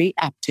industry,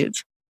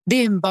 Aptiv.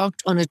 They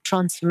embarked on a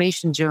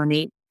transformation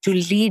journey to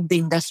lead the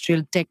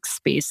industrial tech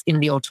space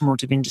in the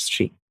automotive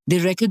industry. They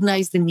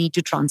recognized the need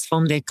to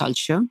transform their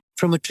culture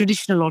from a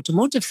traditional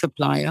automotive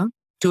supplier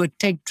to a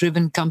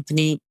tech-driven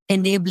company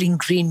enabling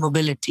green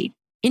mobility.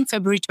 In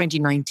February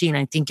 2019,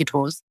 I think it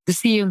was, the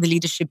CEO and the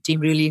leadership team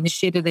really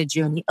initiated their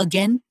journey,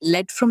 again,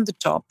 led from the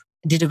top,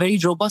 did a very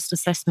robust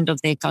assessment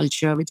of their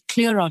culture with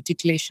clear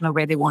articulation of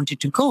where they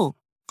wanted to go.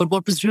 But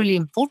what was really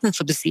important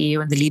for the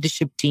CEO and the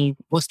leadership team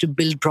was to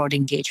build broad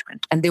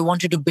engagement. And they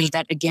wanted to build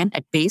that again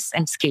at pace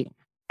and scale.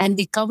 And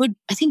we covered,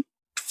 I think,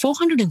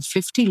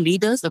 450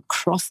 leaders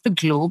across the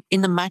globe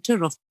in a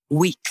matter of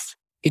weeks.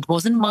 It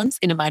wasn't months,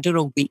 in a matter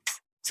of weeks.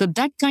 So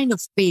that kind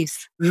of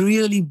pace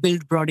really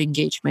built broad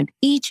engagement.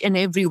 Each and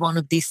every one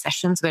of these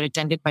sessions were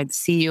attended by the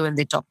CEO and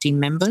their top team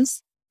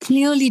members,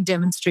 clearly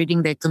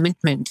demonstrating their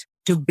commitment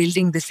to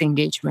building this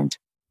engagement.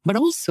 But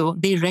also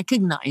they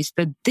recognized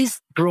that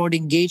this broad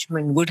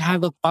engagement would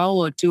have a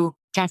power to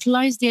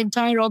catalyze the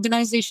entire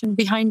organization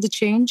behind the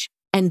change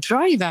and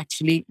drive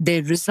actually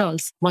their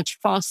results much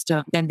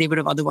faster than they would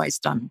have otherwise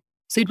done.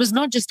 So it was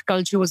not just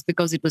culture was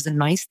because it was a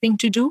nice thing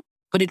to do,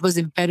 but it was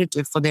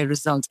imperative for their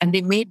results. And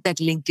they made that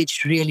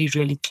linkage really,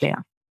 really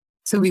clear.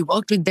 So we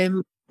worked with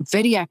them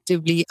very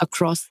actively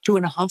across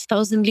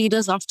 2,500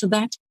 leaders after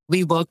that.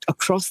 We worked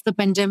across the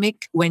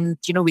pandemic when,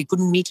 we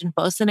couldn't meet in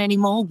person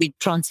anymore. We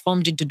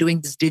transformed into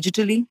doing this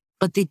digitally,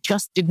 but they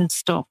just didn't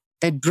stop.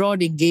 That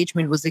broad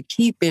engagement was a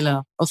key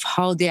pillar of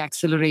how they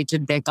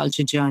accelerated their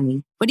culture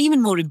journey. But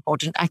even more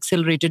important,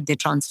 accelerated their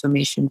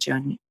transformation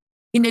journey.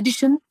 In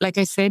addition, like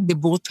I said, they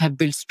both have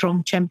built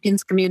strong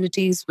champions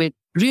communities with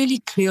really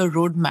clear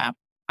roadmap,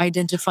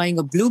 identifying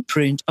a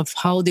blueprint of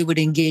how they would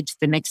engage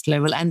the next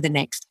level and the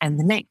next and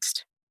the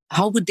next.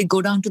 How would they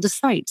go down to the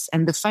sites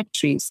and the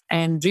factories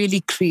and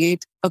really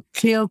create a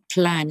clear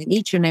plan in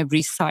each and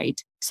every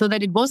site so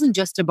that it wasn't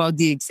just about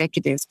the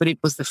executives, but it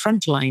was the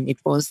front line, it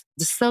was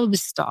the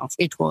service staff,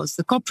 it was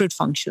the corporate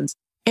functions.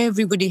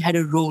 Everybody had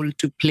a role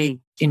to play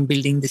in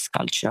building this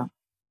culture.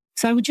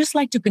 So I would just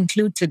like to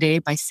conclude today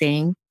by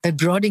saying that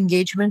broad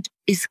engagement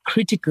is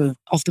critical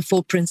of the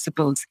 4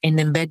 principles in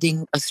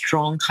embedding a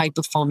strong,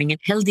 high-performing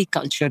and healthy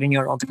culture in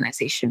your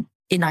organization.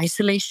 In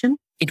isolation,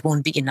 it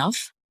won't be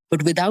enough,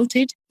 but without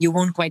it, you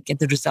won't quite get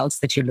the results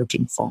that you're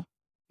looking for.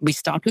 We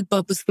start with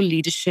purposeful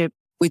leadership,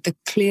 with a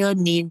clear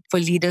need for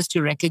leaders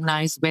to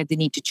recognize where they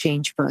need to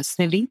change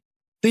personally,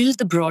 build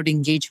the broad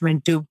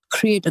engagement to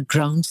create a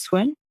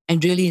groundswell,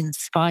 and really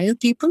inspire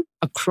people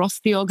across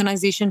the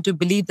organization to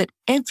believe that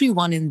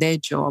everyone in their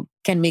job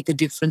can make a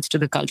difference to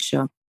the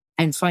culture.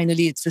 And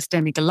finally, it's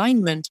systemic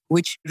alignment,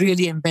 which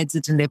really embeds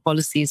it in their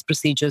policies,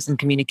 procedures, and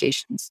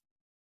communications.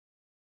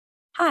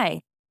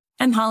 Hi,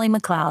 I'm Holly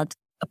McLeod,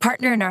 a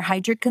partner in our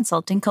Heidrick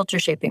Consulting culture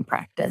shaping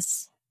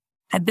practice.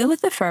 I've been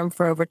with the firm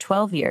for over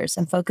 12 years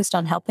and focused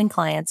on helping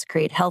clients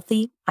create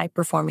healthy,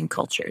 high-performing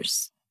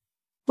cultures.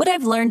 What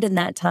I've learned in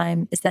that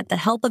time is that the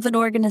health of an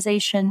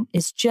organization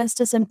is just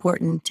as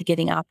important to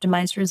getting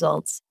optimized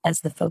results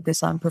as the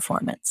focus on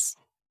performance.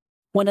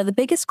 One of the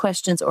biggest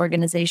questions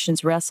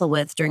organizations wrestle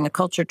with during a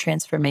culture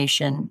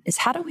transformation is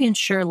how do we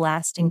ensure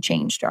lasting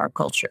change to our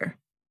culture?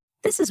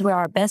 This is where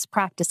our best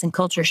practice in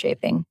culture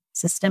shaping,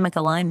 systemic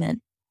alignment,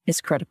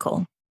 is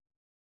critical.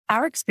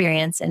 Our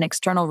experience and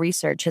external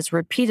research has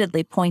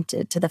repeatedly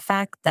pointed to the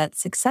fact that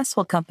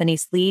successful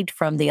companies lead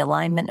from the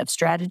alignment of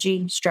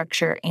strategy,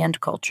 structure, and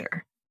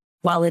culture.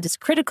 While it is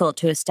critical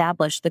to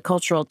establish the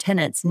cultural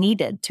tenets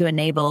needed to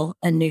enable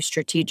a new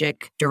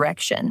strategic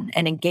direction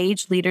and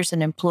engage leaders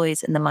and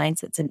employees in the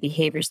mindsets and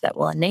behaviors that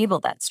will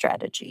enable that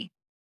strategy,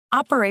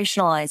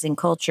 operationalizing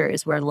culture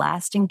is where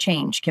lasting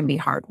change can be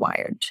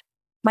hardwired.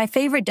 My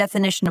favorite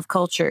definition of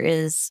culture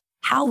is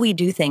how we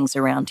do things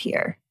around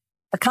here.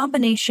 A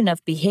combination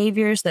of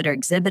behaviors that are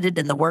exhibited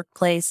in the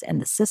workplace and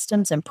the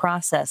systems and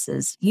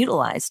processes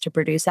utilized to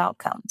produce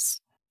outcomes.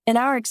 In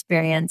our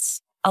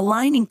experience,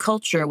 aligning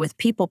culture with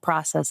people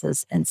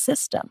processes and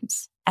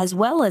systems, as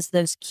well as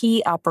those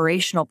key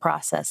operational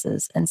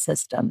processes and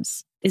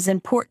systems, is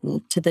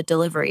important to the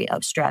delivery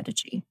of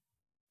strategy.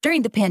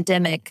 During the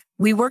pandemic,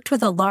 we worked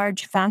with a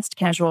large fast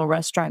casual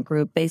restaurant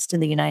group based in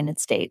the United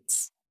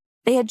States.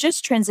 They had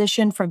just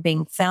transitioned from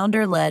being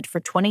founder-led for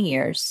 20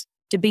 years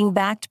to being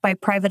backed by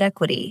private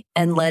equity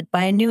and led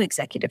by a new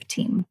executive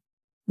team.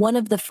 One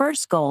of the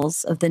first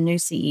goals of the new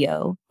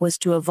CEO was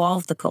to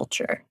evolve the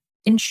culture,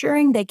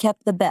 ensuring they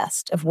kept the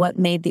best of what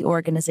made the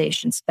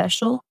organization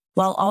special,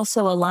 while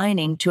also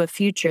aligning to a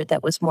future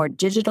that was more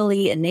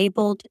digitally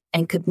enabled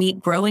and could meet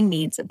growing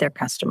needs of their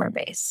customer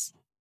base.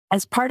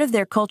 As part of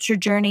their culture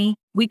journey,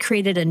 we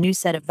created a new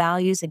set of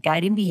values and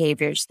guiding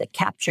behaviors that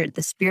captured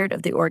the spirit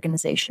of the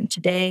organization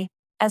today,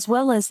 as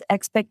well as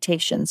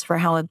expectations for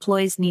how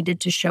employees needed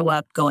to show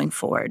up going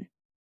forward.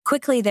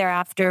 Quickly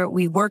thereafter,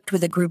 we worked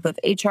with a group of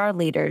HR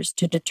leaders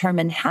to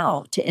determine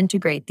how to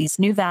integrate these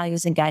new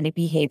values and guiding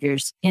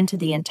behaviors into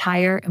the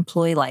entire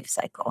employee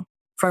lifecycle,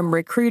 from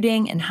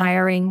recruiting and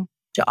hiring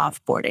to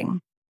offboarding.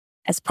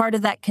 As part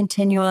of that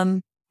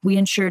continuum, we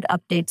ensured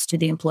updates to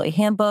the employee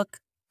handbook,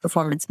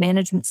 performance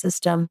management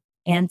system,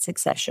 and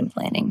succession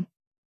planning.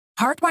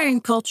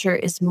 Hardwiring culture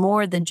is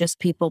more than just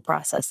people,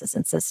 processes,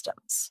 and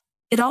systems.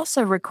 It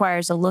also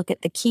requires a look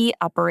at the key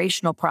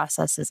operational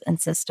processes and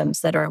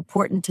systems that are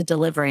important to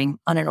delivering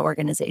on an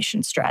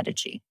organization's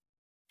strategy.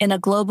 In a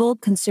global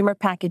consumer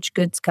packaged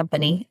goods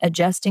company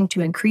adjusting to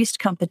increased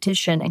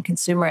competition and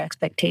consumer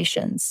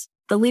expectations,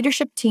 the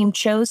leadership team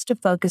chose to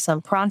focus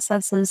on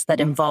processes that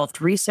involved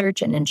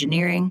research and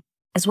engineering,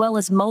 as well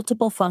as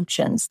multiple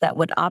functions that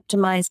would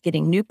optimize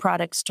getting new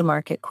products to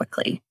market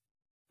quickly.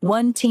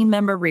 One team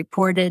member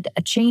reported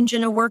a change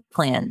in a work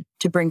plan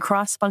to bring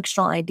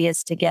cross-functional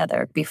ideas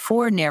together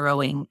before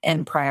narrowing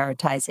and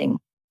prioritizing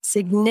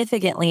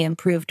significantly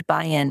improved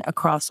buy-in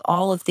across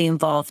all of the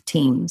involved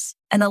teams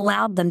and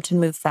allowed them to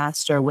move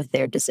faster with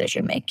their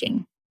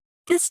decision-making.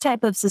 This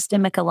type of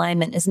systemic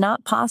alignment is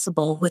not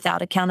possible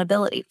without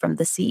accountability from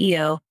the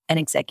CEO and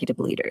executive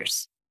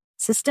leaders.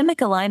 Systemic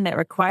alignment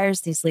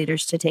requires these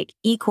leaders to take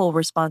equal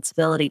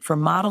responsibility for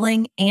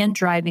modeling and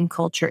driving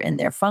culture in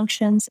their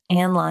functions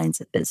and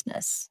lines of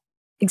business.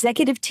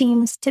 Executive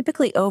teams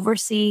typically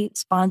oversee,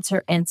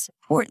 sponsor, and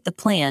support the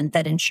plan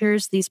that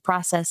ensures these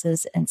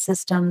processes and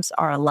systems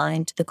are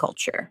aligned to the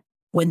culture.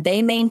 When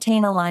they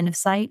maintain a line of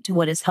sight to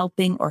what is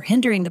helping or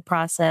hindering the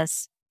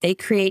process, they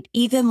create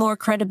even more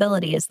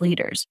credibility as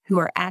leaders who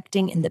are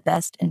acting in the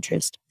best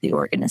interest of the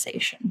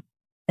organization.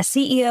 A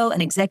CEO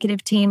and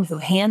executive team who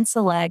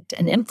hand-select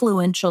an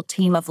influential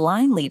team of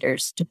line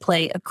leaders to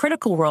play a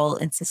critical role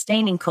in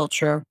sustaining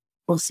culture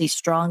will see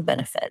strong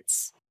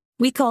benefits.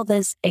 We call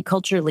this a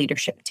culture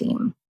leadership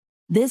team.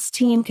 This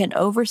team can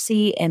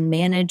oversee and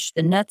manage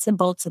the nuts and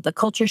bolts of the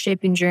culture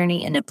shaping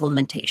journey and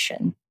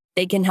implementation.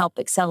 They can help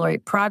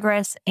accelerate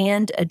progress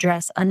and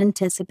address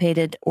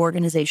unanticipated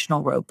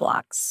organizational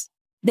roadblocks.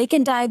 They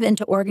can dive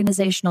into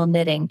organizational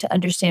knitting to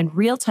understand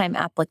real-time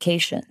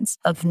applications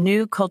of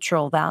new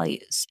cultural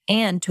values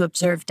and to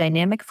observe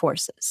dynamic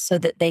forces so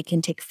that they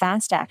can take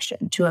fast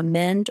action to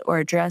amend or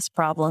address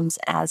problems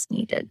as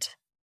needed.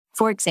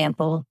 For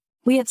example,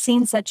 we have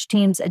seen such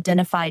teams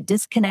identify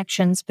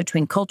disconnections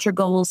between culture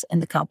goals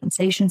and the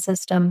compensation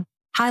system,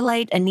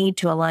 highlight a need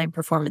to align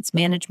performance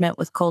management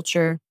with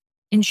culture,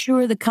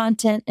 ensure the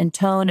content and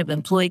tone of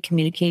employee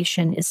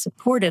communication is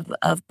supportive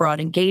of broad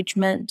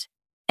engagement,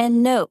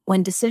 and note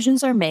when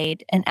decisions are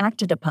made and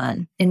acted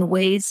upon in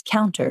ways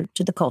counter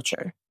to the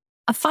culture.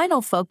 A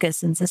final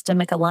focus in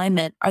systemic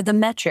alignment are the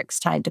metrics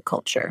tied to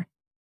culture.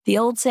 The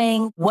old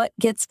saying, what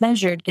gets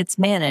measured gets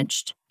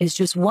managed, is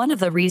just one of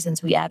the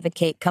reasons we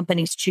advocate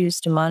companies choose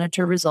to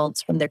monitor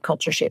results from their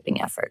culture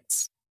shaping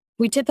efforts.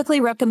 We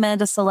typically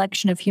recommend a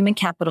selection of human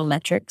capital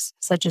metrics,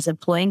 such as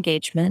employee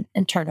engagement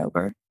and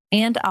turnover,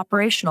 and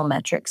operational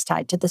metrics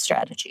tied to the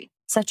strategy,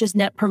 such as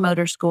Net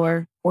Promoter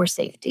Score or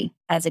safety,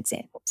 as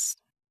examples.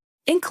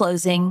 In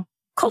closing,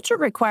 culture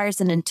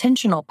requires an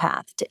intentional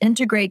path to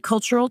integrate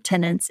cultural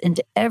tenets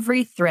into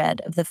every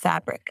thread of the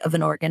fabric of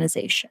an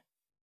organization.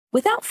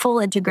 Without full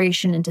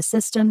integration into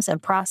systems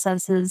and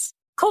processes,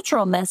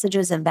 cultural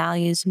messages and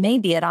values may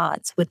be at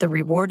odds with the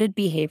rewarded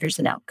behaviors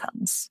and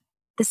outcomes.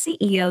 The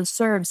CEO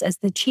serves as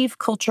the Chief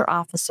Culture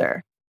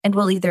Officer and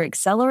will either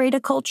accelerate a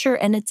culture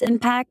and its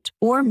impact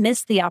or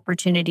miss the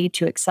opportunity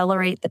to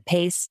accelerate the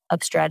pace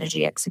of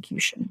strategy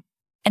execution.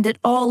 And at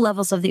all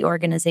levels of the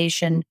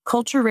organization,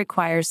 culture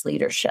requires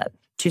leadership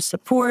to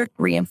support,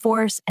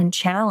 reinforce, and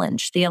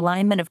challenge the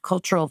alignment of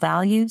cultural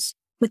values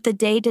with the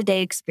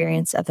day-to-day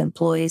experience of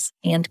employees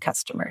and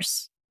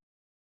customers.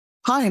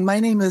 Hi, my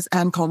name is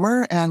Ann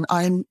Comer, and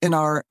I'm in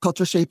our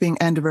culture shaping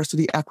and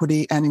diversity,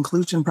 equity, and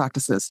inclusion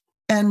practices.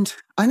 And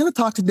I'm going to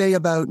talk today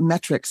about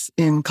metrics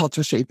in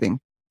culture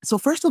shaping. So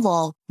first of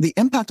all, the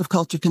impact of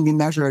culture can be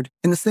measured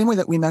in the same way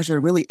that we measure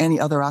really any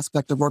other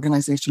aspect of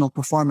organizational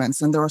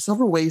performance. And there are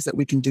several ways that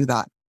we can do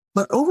that.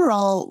 But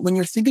overall, when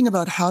you're thinking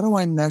about how do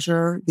I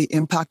measure the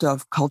impact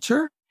of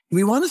culture,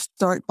 we want to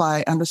start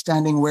by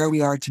understanding where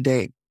we are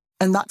today.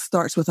 And that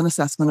starts with an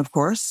assessment, of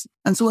course.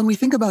 And so when we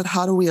think about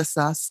how do we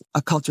assess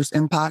a culture's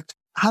impact,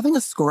 having a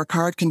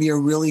scorecard can be a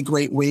really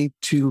great way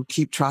to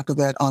keep track of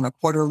it on a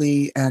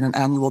quarterly and an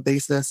annual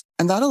basis.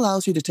 And that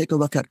allows you to take a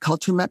look at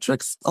culture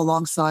metrics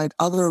alongside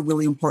other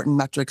really important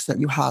metrics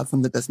that you have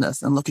from the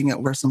business and looking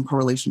at where some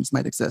correlations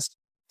might exist.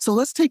 So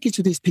let's take each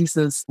of these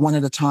pieces one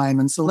at a time.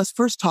 And so let's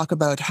first talk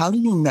about how do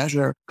you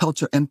measure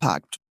culture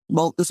impact?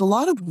 Well, there's a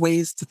lot of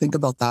ways to think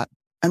about that.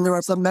 And there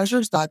are some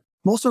measures that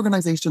most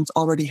organizations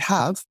already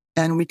have,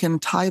 and we can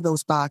tie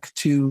those back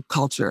to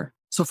culture.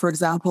 So for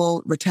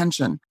example,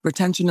 retention.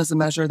 Retention is a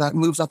measure that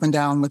moves up and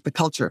down with the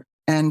culture.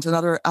 And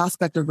another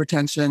aspect of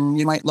retention,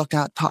 you might look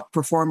at top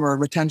performer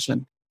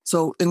retention.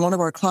 So in one of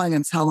our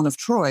clients, Helen of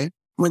Troy,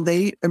 when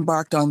they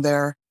embarked on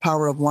their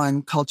Power of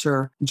One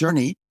culture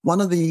journey,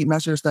 one of the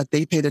measures that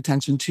they paid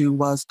attention to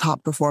was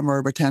top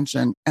performer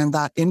retention. And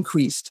that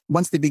increased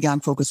once they began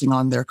focusing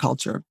on their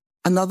culture.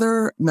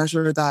 Another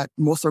measure that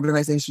most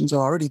organizations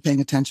are already paying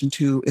attention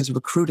to is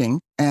recruiting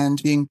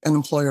and being an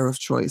employer of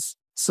choice.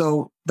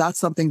 So that's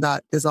something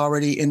that is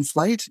already in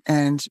flight.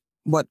 And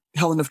what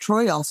Helen of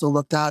Troy also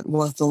looked at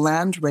was the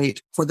land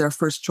rate for their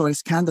first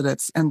choice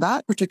candidates. And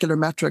that particular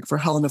metric for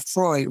Helen of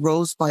Troy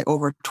rose by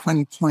over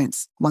 20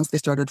 points once they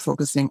started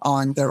focusing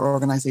on their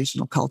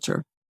organizational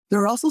culture. There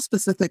are also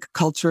specific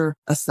culture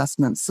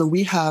assessments. So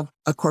we have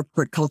a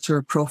corporate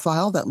culture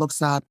profile that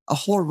looks at a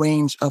whole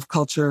range of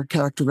culture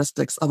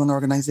characteristics of an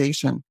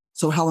organization.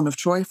 So Helen of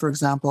Troy, for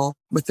example,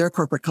 with their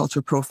corporate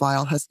culture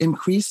profile has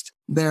increased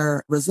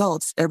their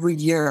results every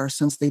year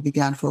since they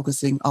began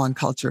focusing on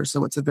culture.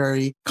 So it's a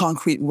very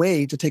concrete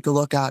way to take a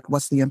look at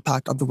what's the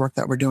impact of the work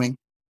that we're doing.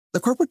 The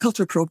corporate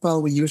culture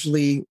profile we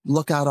usually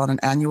look at on an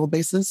annual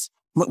basis,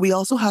 but we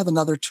also have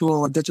another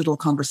tool, a digital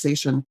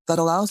conversation, that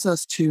allows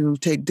us to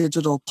take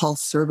digital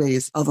pulse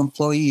surveys of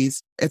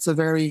employees. It's a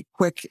very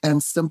quick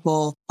and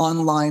simple,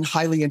 online,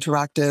 highly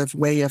interactive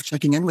way of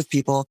checking in with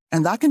people.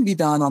 And that can be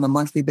done on a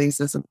monthly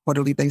basis, a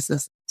quarterly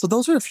basis. So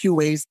those are a few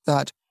ways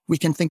that we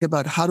can think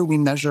about how do we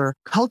measure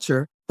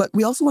culture. But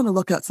we also want to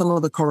look at some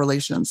of the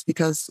correlations,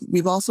 because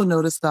we've also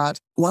noticed that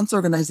once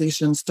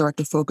organizations start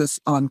to focus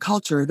on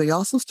culture, they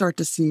also start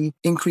to see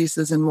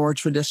increases in more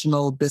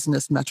traditional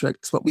business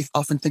metrics, what we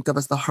often think of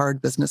as the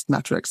hard business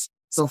metrics.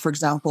 So, for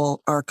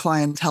example, our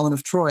client, Helen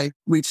of Troy,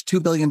 reached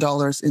 $2 billion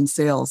in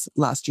sales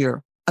last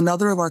year.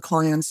 Another of our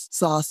clients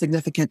saw a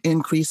significant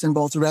increase in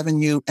both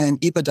revenue and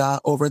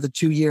EBITDA over the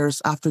 2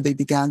 years after they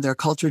began their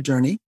culture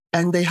journey.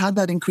 And they had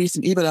that increase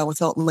in EBITDA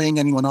without laying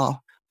anyone off.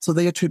 So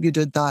they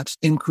attributed that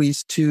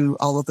increase to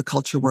all of the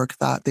culture work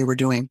that they were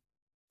doing.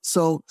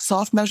 So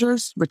soft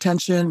measures,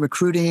 retention,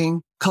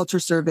 recruiting, culture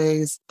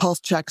surveys,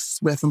 pulse checks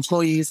with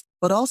employees,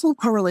 but also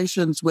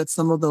correlations with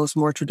some of those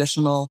more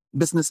traditional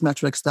business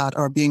metrics that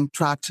are being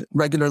tracked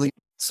regularly.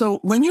 So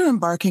when you're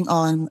embarking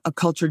on a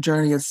culture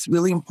journey, it's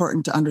really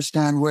important to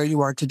understand where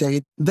you are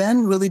today,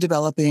 then really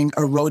developing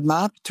a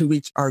roadmap to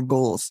reach our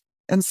goals.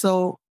 And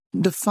so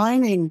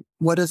defining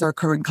what is our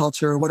current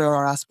culture, what are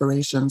our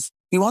aspirations,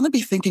 we want to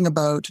be thinking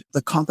about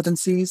the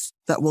competencies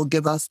that will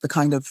give us the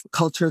kind of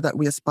culture that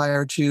we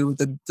aspire to,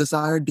 the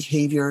desired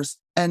behaviors.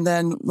 And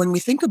then when we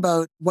think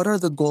about what are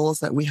the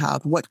goals that we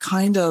have, what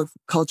kind of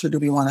culture do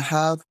we want to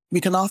have,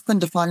 we can often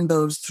define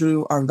those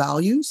through our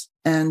values.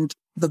 And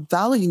the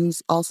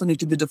values also need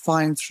to be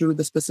defined through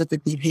the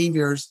specific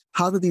behaviors.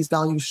 How do these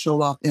values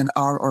show up in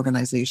our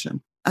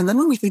organization? And then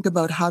when we think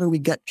about how do we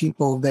get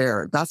people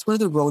there, that's where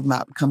the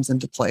roadmap comes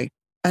into play.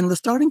 And the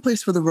starting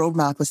place for the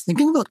roadmap is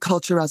thinking about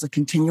culture as a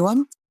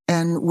continuum.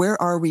 And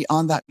where are we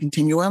on that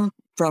continuum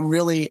from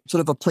really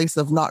sort of a place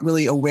of not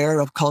really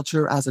aware of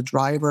culture as a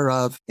driver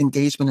of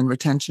engagement and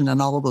retention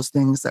and all of those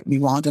things that we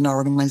want in our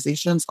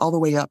organizations, all the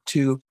way up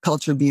to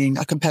culture being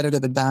a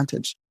competitive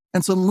advantage.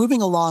 And so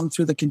moving along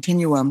through the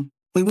continuum,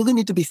 we really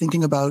need to be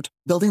thinking about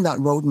building that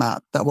roadmap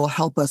that will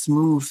help us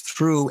move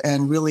through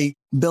and really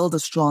build a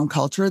strong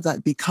culture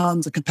that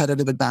becomes a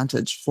competitive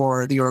advantage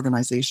for the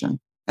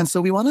organization. And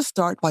so we want to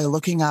start by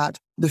looking at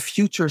the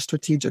future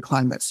strategic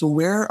climate. So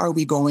where are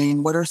we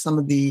going? What are some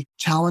of the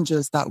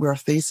challenges that we're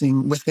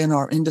facing within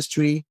our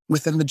industry,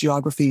 within the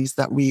geographies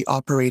that we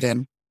operate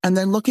in? And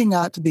then looking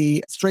at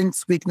the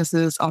strengths,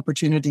 weaknesses,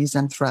 opportunities,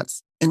 and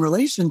threats in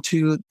relation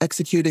to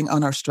executing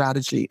on our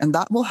strategy. And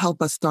that will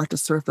help us start to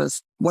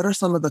surface what are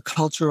some of the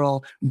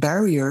cultural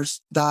barriers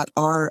that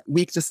are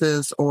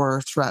weaknesses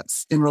or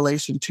threats in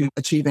relation to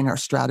achieving our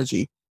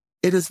strategy.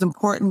 It is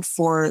important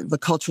for the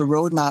culture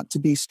roadmap to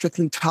be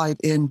strictly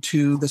tied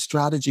into the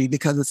strategy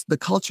because the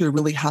culture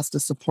really has to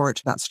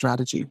support that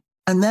strategy.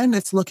 And then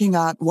it's looking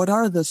at what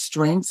are the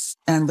strengths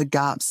and the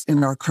gaps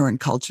in our current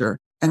culture.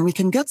 And we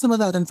can get some of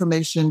that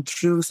information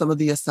through some of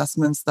the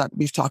assessments that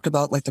we've talked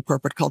about, like the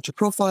corporate culture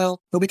profile,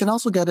 but we can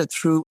also get it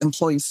through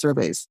employee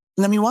surveys.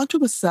 And then we want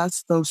to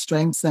assess those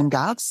strengths and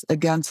gaps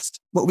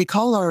against what we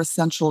call our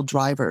essential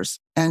drivers.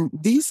 And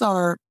these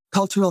are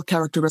cultural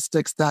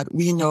characteristics that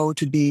we know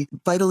to be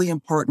vitally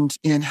important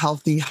in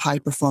healthy,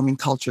 high-performing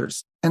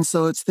cultures. And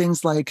so it's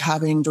things like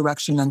having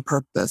direction and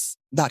purpose,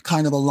 that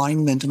kind of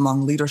alignment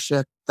among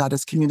leadership that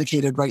is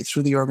communicated right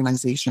through the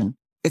organization.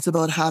 It's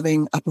about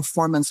having a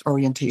performance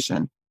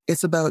orientation.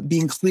 It's about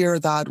being clear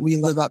that we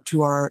live up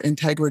to our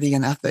integrity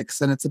and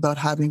ethics, and it's about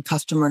having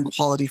customer and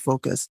quality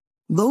focus.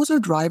 Those are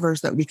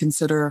drivers that we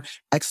consider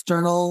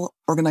external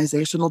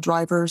organizational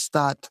drivers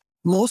that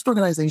most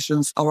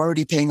organizations are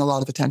already paying a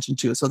lot of attention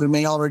to. So there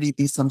may already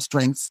be some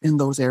strengths in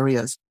those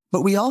areas.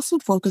 But we also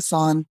focus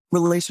on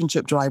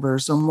relationship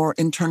drivers or more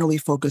internally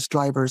focused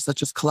drivers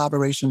such as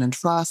collaboration and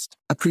trust,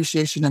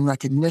 appreciation and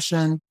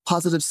recognition,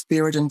 positive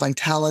spirit and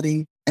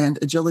vitality, and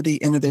agility,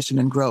 innovation,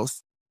 and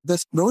growth.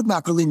 This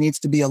roadmap really needs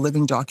to be a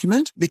living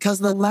document because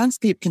the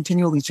landscape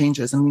continually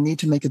changes and we need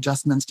to make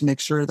adjustments to make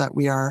sure that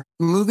we are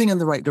moving in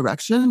the right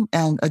direction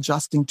and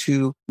adjusting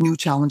to new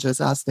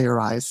challenges as they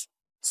arise.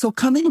 So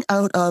coming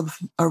out of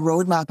a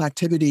roadmap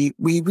activity,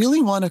 we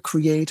really want to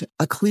create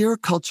a clear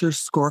culture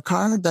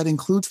scorecard that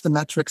includes the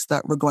metrics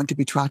that we're going to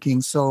be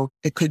tracking. So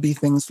it could be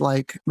things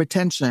like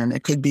retention,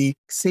 it could be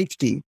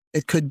safety,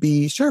 it could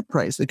be share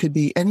price, it could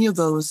be any of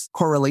those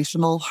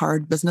correlational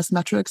hard business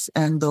metrics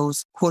and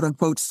those quote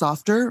unquote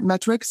softer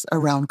metrics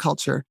around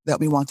culture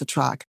that we want to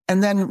track.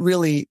 And then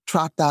really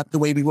track that the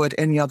way we would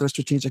any other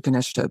strategic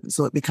initiative.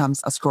 So it becomes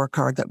a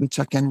scorecard that we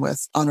check in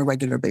with on a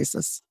regular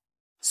basis.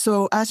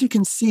 So as you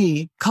can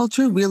see,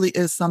 culture really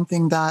is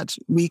something that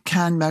we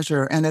can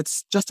measure, and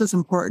it's just as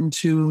important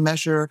to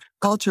measure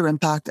culture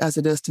impact as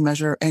it is to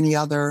measure any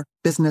other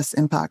business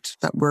impact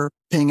that we're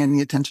paying any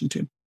attention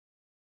to.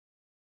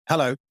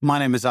 Hello, my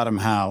name is Adam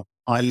Howe.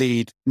 I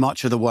lead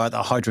much of the work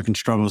that Heidrick &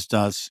 Struggles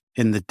does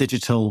in the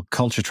digital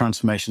culture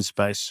transformation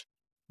space.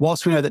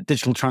 Whilst we know that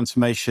digital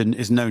transformation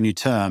is no new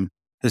term,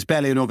 there's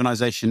barely an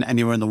organization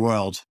anywhere in the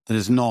world that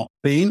has not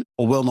been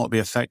or will not be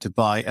affected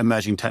by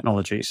emerging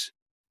technologies.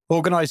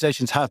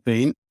 Organizations have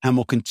been and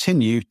will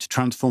continue to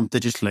transform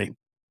digitally.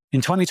 In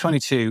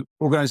 2022,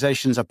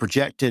 organizations are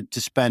projected to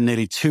spend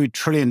nearly $2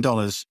 trillion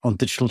on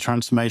digital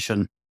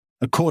transformation,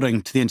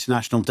 according to the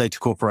International Data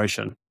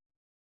Corporation.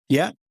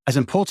 Yet, as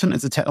important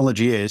as the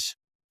technology is,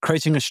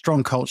 creating a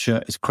strong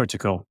culture is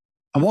critical.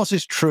 And whilst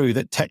it's true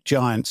that tech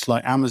giants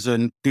like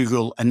Amazon,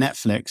 Google, and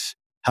Netflix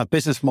have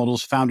business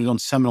models founded on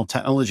seminal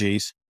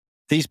technologies,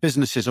 these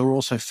businesses are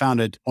also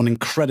founded on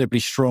incredibly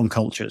strong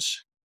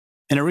cultures.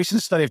 In a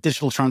recent study of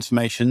digital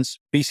transformations,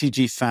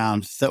 BCG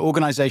found that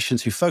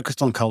organizations who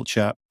focused on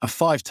culture are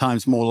 5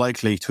 times more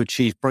likely to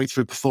achieve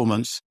breakthrough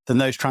performance than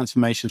those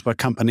transformations where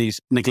companies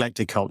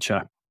neglected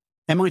culture.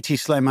 MIT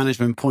Sloan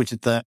Management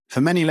pointed that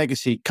for many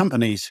legacy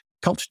companies,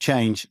 culture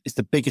change is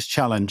the biggest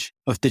challenge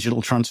of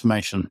digital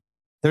transformation.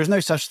 There is no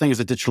such thing as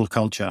a digital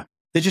culture.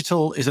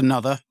 Digital is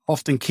another,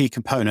 often key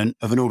component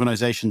of an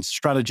organization's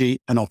strategy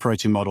and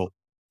operating model.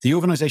 The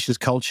organization's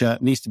culture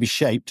needs to be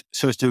shaped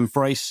so as to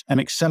embrace and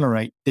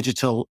accelerate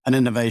digital and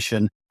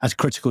innovation as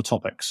critical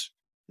topics.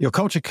 Your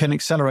culture can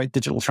accelerate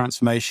digital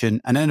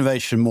transformation and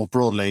innovation more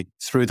broadly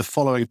through the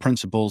following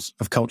principles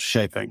of culture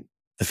shaping.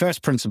 The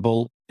first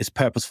principle is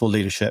purposeful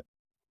leadership.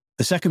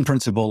 The second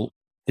principle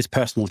is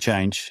personal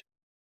change.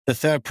 The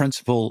third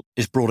principle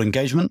is broad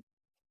engagement.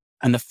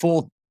 And the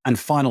fourth and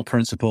final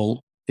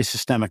principle is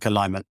systemic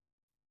alignment.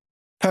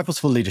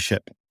 Purposeful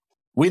leadership.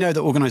 We know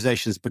that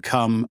organizations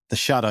become the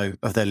shadow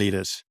of their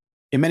leaders.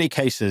 In many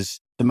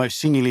cases, the most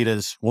senior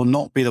leaders will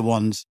not be the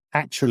ones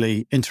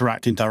actually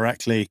interacting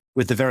directly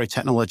with the very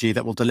technology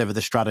that will deliver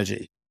the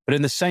strategy. But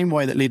in the same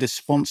way that leaders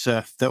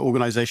sponsor their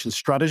organization's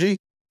strategy,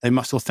 they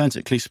must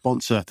authentically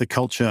sponsor the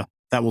culture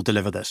that will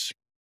deliver this.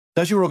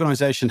 Does your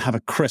organization have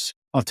a crisp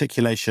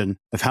articulation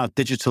of how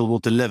digital will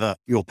deliver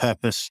your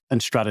purpose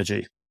and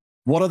strategy?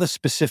 What are the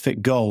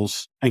specific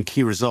goals and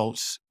key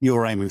results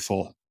you're aiming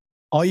for?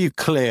 Are you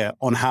clear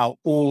on how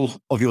all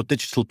of your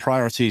digital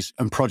priorities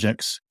and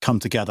projects come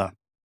together?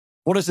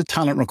 What is the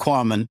talent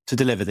requirement to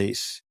deliver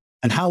these?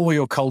 And how will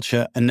your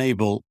culture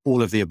enable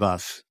all of the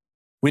above?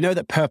 We know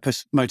that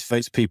purpose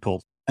motivates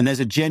people, and there's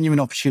a genuine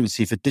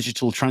opportunity for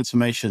digital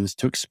transformations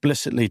to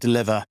explicitly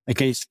deliver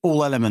against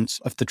all elements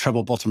of the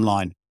treble bottom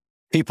line: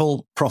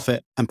 people,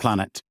 profit, and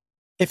planet.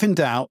 If in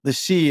doubt, the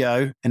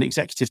CEO and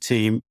executive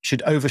team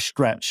should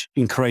overstretch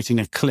in creating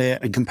a clear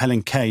and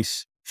compelling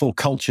case for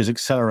cultures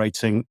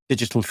accelerating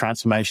digital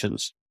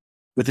transformations,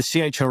 with the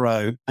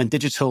CHRO and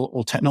digital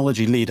or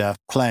technology leader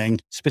playing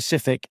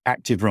specific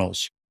active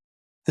roles.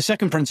 The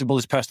second principle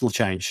is personal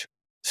change.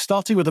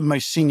 Starting with the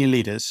most senior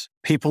leaders,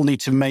 people need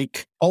to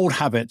make old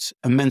habits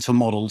and mental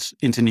models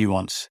into new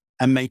ones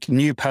and make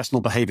new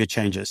personal behavior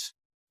changes.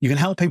 You can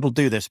help people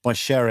do this by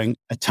sharing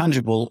a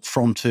tangible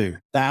from-to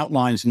that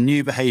outlines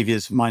new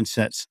behaviors,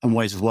 mindsets, and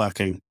ways of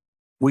working.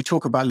 We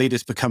talk about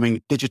leaders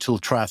becoming digital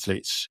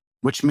triathletes,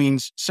 which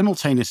means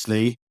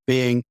simultaneously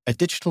being a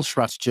digital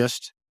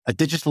strategist, a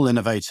digital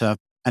innovator,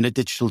 and a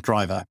digital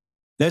driver.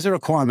 There's a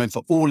requirement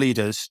for all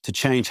leaders to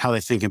change how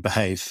they think and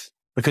behave,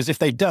 because if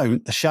they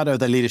don't, the shadow of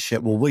their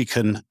leadership will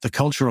weaken the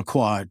culture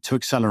required to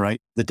accelerate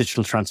the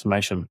digital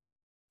transformation.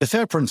 The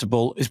third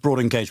principle is broad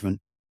engagement.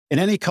 In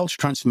any culture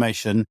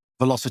transformation,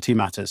 velocity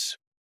matters.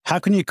 How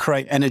can you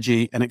create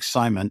energy and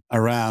excitement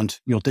around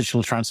your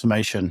digital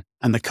transformation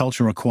and the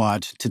culture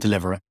required to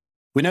deliver it?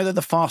 We know that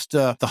the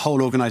faster the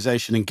whole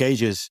organization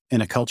engages in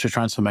a culture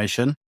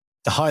transformation,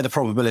 the higher the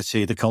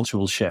probability the culture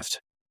will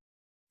shift.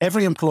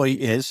 Every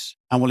employee is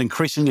and will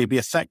increasingly be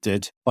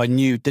affected by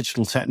new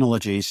digital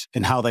technologies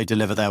in how they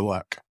deliver their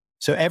work.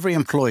 So every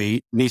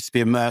employee needs to be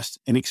immersed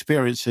in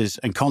experiences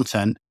and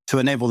content to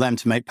enable them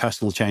to make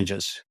personal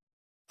changes.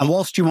 And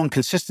whilst you want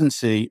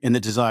consistency in the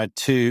desired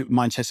two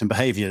mindsets and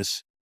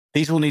behaviors,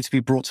 these will need to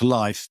be brought to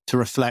life to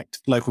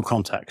reflect local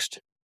context.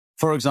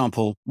 For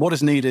example, what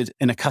is needed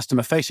in a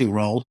customer-facing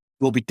role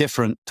will be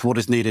different to what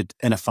is needed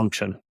in a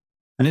function.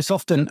 And it's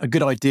often a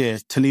good idea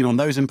to lean on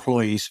those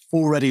employees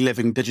already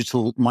living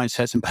digital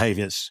mindsets and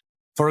behaviors.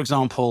 For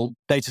example,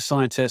 data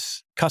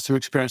scientists, customer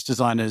experience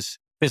designers,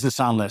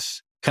 business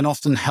analysts can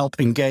often help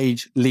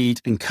engage,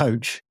 lead, and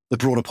coach the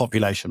broader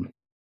population.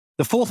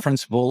 The fourth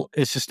principle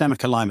is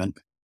systemic alignment.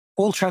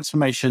 All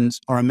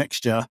transformations are a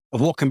mixture of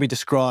what can be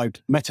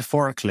described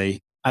metaphorically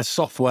as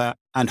software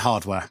and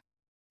hardware.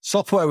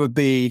 Software would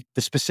be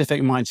the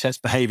specific mindsets,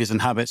 behaviors,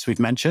 and habits we've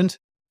mentioned,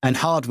 and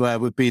hardware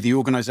would be the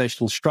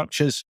organizational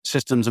structures,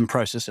 systems, and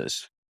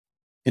processes.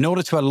 In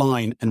order to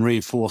align and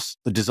reinforce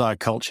the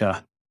desired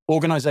culture,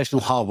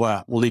 organizational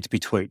hardware will need to be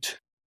tweaked.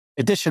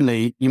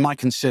 Additionally, you might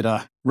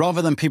consider,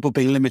 rather than people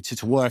being limited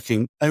to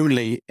working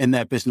only in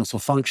their business or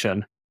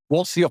function,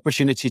 what's the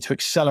opportunity to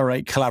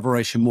accelerate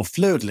collaboration more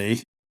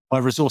fluidly by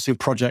resourcing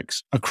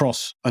projects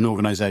across an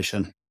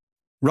organization?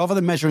 Rather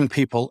than measuring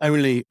people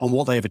only on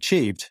what they have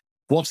achieved,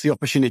 what's the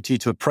opportunity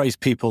to appraise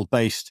people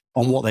based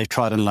on what they've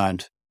tried and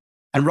learned?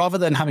 And rather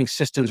than having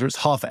systems where it's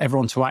hard for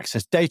everyone to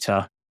access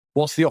data,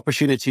 what's the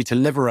opportunity to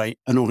liberate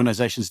an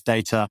organization's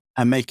data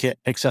and make it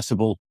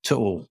accessible to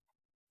all?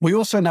 We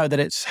also know that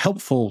it's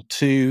helpful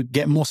to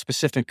get more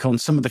specific on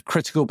some of the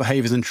critical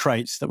behaviors and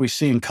traits that we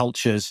see in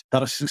cultures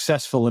that are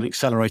successful in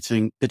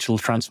accelerating digital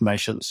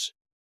transformations.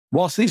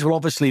 Whilst these will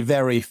obviously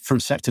vary from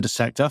sector to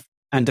sector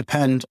and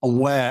depend on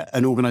where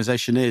an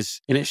organization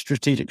is in its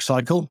strategic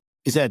cycle,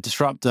 is it a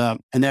disruptor,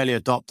 an early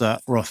adopter,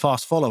 or a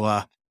fast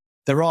follower,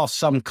 there are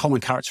some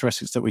common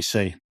characteristics that we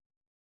see.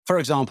 For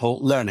example,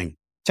 learning.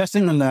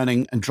 Testing and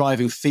learning and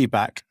driving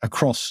feedback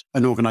across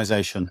an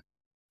organization.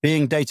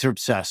 Being data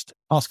obsessed,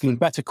 asking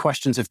better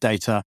questions of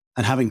data,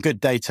 and having good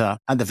data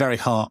at the very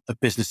heart of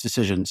business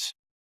decisions.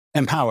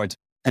 Empowered,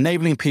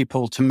 enabling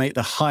people to make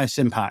the highest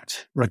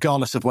impact,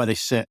 regardless of where they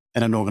sit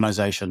in an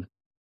organization.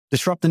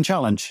 Disrupt and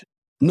challenge,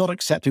 not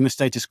accepting the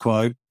status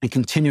quo and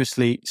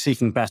continuously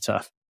seeking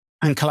better.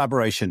 And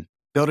collaboration,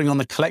 building on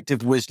the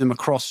collective wisdom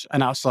across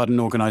and outside an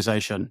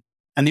organization.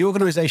 And the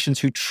organizations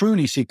who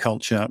truly see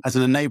culture as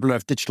an enabler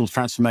of digital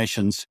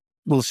transformations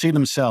will see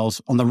themselves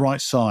on the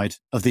right side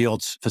of the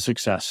odds for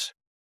success.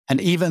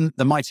 And even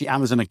the mighty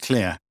Amazon are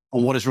clear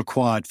on what is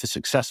required for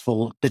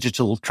successful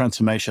digital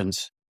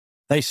transformations.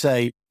 They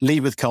say,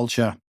 lead with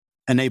culture,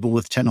 enable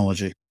with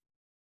technology.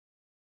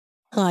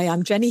 Hi,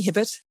 I'm Jenny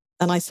Hibbert,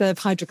 and I serve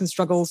Heidrick &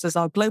 Struggles as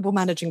our global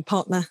managing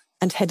partner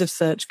and head of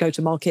search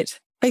go-to-market,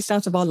 based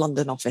out of our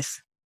London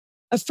office.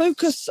 A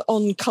focus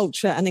on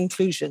culture and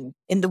inclusion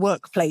in the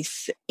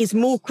workplace is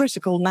more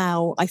critical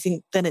now, I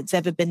think, than it's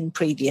ever been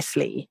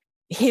previously.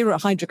 Here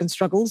at Heidrick &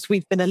 Struggles,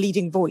 we've been a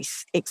leading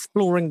voice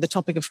exploring the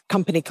topic of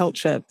company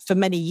culture for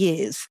many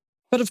years.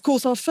 But of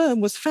course, our firm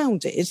was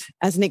founded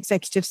as an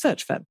executive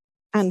search firm.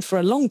 And for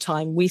a long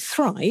time, we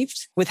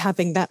thrived with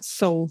having that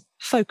sole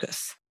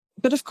focus.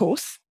 But of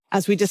course,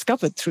 as we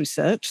discovered through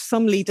search,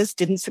 some leaders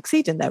didn't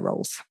succeed in their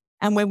roles.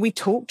 And when we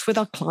talked with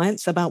our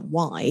clients about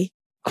why,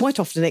 quite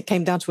often it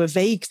came down to a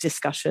vague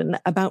discussion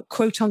about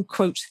quote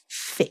unquote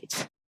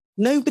fit.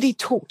 Nobody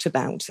talked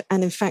about,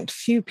 and in fact,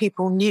 few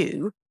people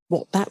knew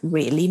what that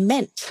really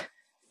meant.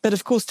 But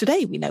of course,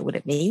 today we know what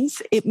it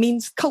means. It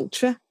means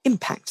culture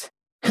impact.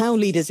 How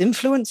leaders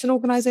influence an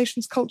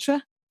organization's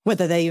culture,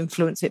 whether they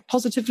influence it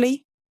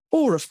positively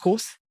or, of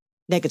course,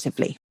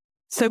 negatively.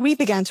 So we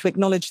began to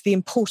acknowledge the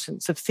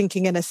importance of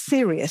thinking in a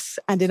serious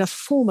and in a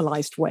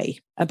formalized way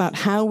about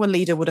how a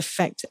leader would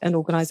affect an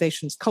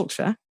organization's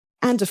culture,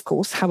 and of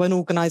course, how an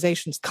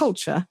organization's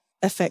culture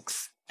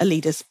affects a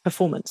leader's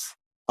performance.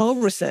 Our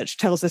research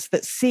tells us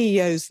that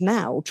CEOs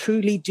now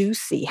truly do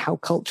see how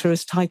culture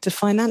is tied to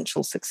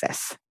financial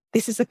success.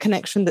 This is a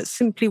connection that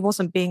simply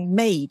wasn't being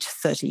made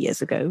 30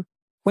 years ago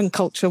when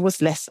culture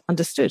was less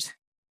understood.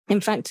 In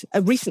fact,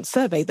 a recent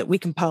survey that we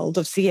compiled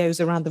of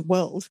CEOs around the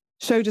world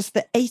showed us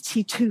that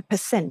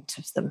 82%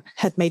 of them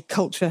had made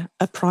culture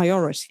a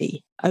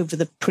priority over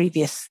the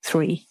previous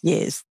 3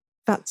 years.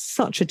 That's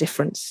such a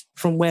difference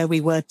from where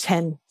we were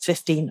 10,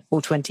 15,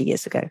 or 20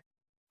 years ago.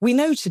 We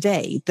know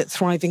today that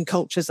thriving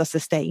cultures are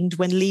sustained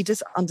when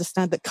leaders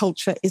understand that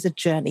culture is a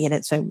journey in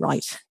its own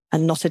right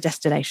and not a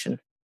destination.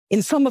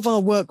 In some of our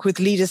work with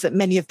leaders at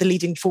many of the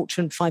leading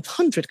Fortune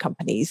 500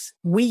 companies,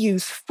 we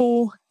use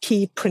 4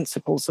 key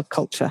principles of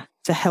culture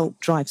to help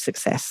drive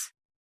success.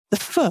 The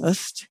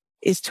first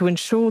is to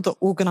ensure that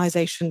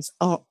organizations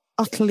are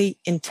utterly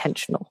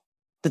intentional,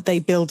 that they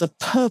build a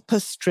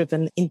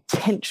purpose-driven,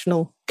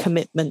 intentional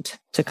commitment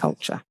to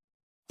culture.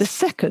 The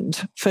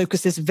second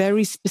focuses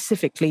very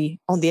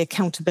specifically on the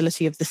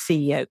accountability of the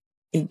CEO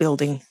in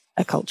building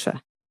a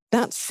culture.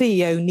 That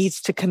CEO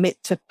needs to commit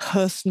to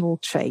personal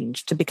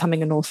change, to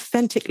becoming an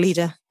authentic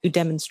leader who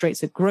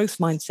demonstrates a growth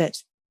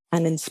mindset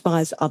and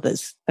inspires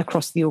others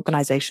across the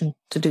organization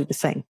to do the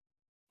same.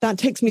 That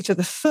takes me to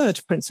the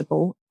third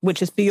principle,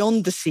 which is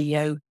beyond the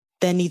CEO,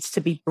 there needs to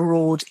be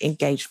broad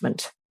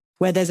engagement,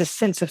 where there's a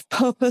sense of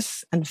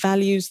purpose and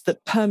values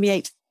that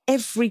permeate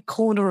every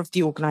corner of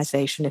the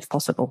organization, if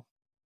possible.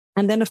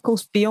 And then, of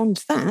course,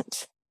 beyond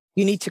that,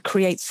 you need to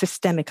create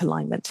systemic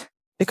alignment,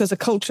 because a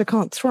culture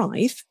can't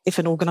thrive if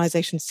an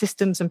organization's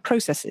systems and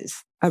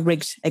processes are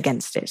rigged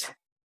against it.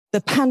 The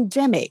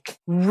pandemic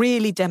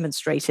really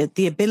demonstrated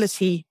the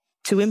ability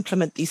to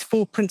implement these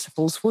 4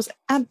 principles was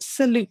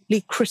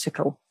absolutely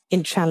critical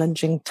in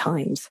challenging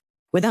times.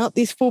 Without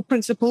these 4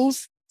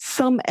 principles,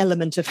 some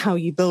element of how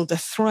you build a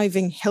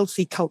thriving,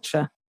 healthy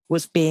culture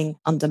was being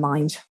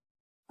undermined.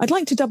 I'd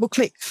like to double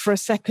click for a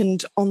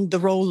second on the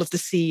role of the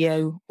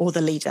CEO or the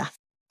leader.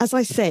 As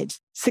I said,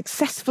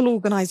 successful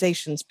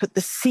organizations put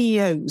the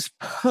CEO's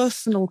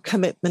personal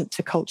commitment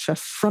to culture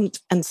front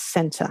and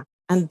center,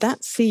 and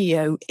that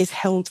CEO is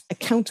held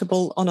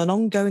accountable on an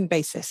ongoing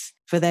basis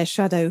for their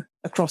shadow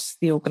across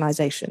the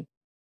organization.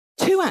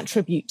 2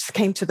 attributes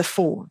came to the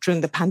fore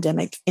during the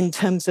pandemic in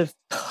terms of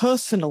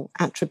personal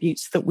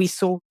attributes that we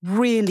saw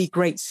really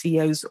great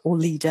CEOs or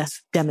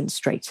leaders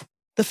demonstrate.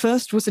 The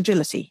first was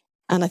agility.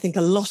 And I think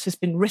a lot has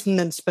been written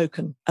and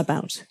spoken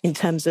about in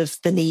terms of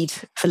the need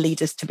for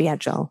leaders to be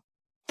agile.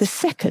 The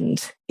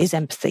second is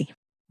empathy.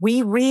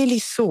 We really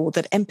saw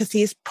that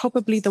empathy is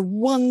probably the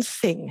one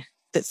thing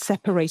that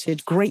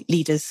separated great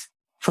leaders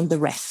from the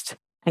rest,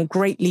 and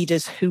great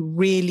leaders who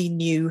really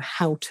knew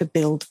how to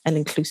build an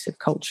inclusive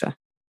culture.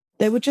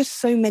 There were just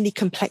so many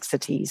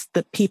complexities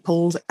that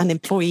people and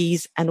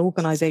employees and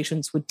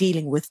organizations were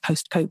dealing with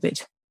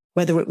post-COVID,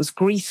 whether it was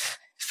grief,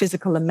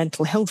 physical and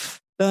mental health,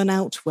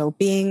 burnout,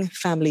 well-being,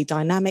 family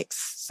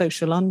dynamics,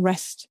 social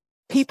unrest.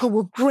 People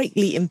were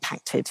greatly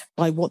impacted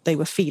by what they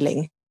were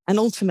feeling. And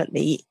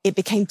ultimately, it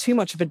became too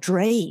much of a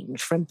drain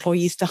for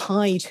employees to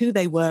hide who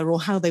they were or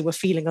how they were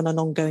feeling on an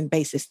ongoing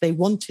basis. They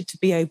wanted to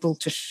be able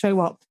to show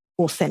up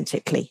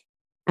authentically.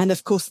 And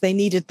of course, they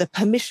needed the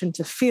permission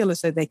to feel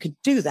as though they could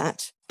do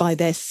that by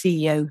their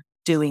CEO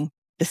doing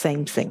the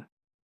same thing.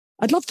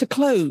 I'd love to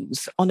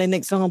close on an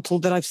example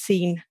that I've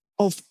seen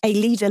of a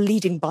leader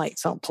leading by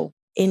example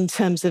in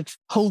terms of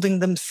holding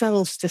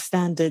themselves to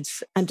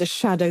standards and a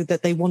shadow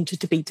that they wanted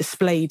to be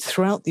displayed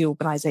throughout the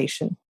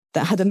organization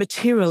that had a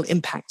material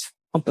impact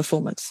on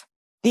performance.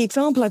 The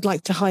example I'd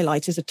like to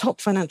highlight is a top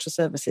financial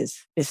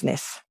services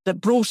business that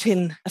brought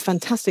in a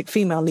fantastic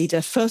female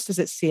leader, first as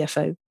its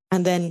CFO,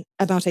 and then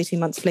about 18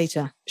 months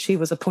later, she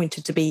was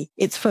appointed to be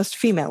its first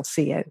female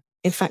CEO,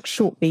 in fact,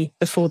 shortly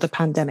before the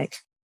pandemic.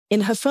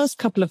 In her first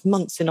couple of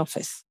months in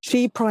office,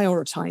 she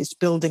prioritized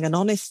building an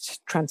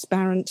honest,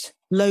 transparent,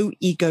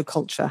 low-ego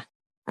culture.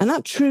 And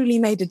that truly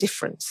made a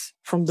difference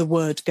from the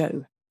word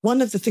go.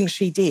 One of the things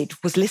she did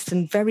was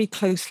listen very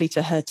closely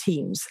to her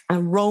teams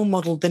and role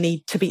model the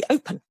need to be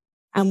open.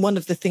 And one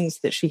of the things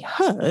that she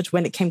heard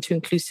when it came to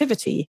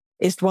inclusivity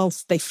is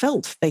whilst they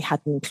felt they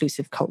had an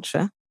inclusive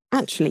culture,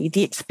 actually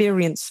the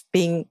experience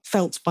being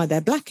felt by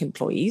their Black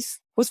employees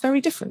was very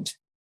different.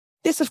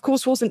 This, of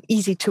course, wasn't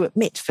easy to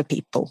admit for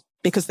people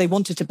because they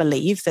wanted to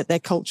believe that their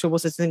culture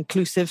was as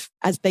inclusive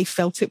as they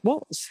felt it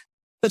was.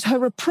 But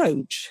her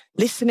approach,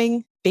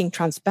 listening, being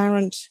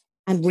transparent,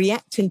 and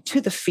reacting to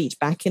the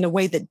feedback in a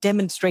way that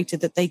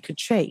demonstrated that they could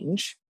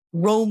change,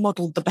 role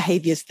modeled the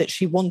behaviors that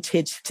she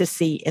wanted to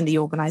see in the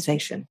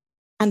organization.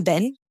 And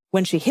then,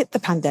 when she hit the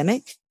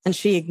pandemic, and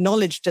she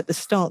acknowledged at the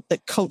start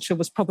that culture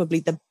was probably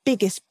the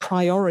biggest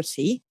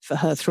priority for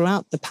her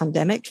throughout the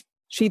pandemic,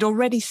 she'd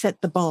already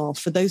set the bar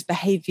for those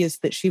behaviors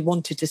that she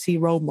wanted to see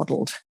role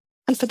modeled.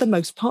 And for the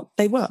most part,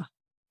 they were.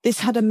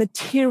 This had a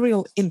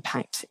material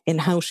impact in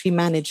how she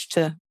managed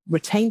to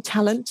retain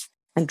talent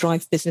and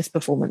drive business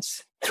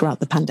performance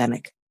throughout the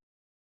pandemic.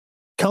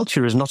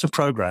 Culture is not a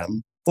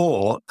program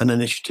or an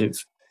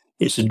initiative.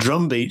 It's a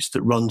drumbeat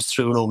that runs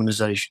through an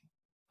organization.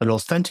 An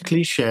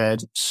authentically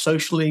shared,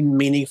 socially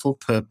meaningful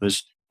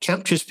purpose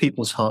captures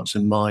people's hearts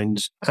and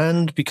minds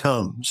and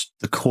becomes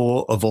the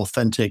core of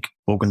authentic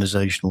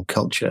organizational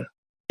culture.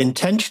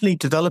 Intentionally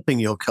developing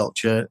your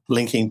culture,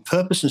 linking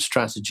purpose and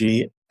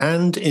strategy,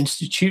 and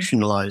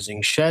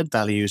institutionalizing shared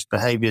values,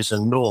 behaviors,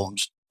 and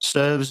norms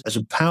serves as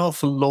a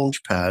powerful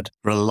launchpad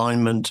for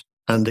alignment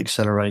and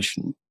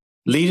acceleration.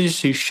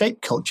 Leaders who shape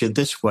culture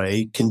this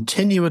way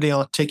continually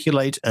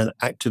articulate and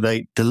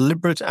activate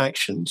deliberate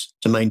actions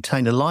to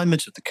maintain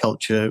alignment of the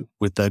culture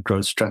with their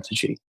growth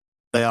strategy.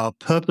 They are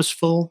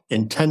purposeful,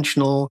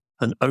 intentional,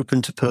 and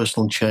open to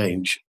personal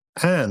change,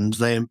 and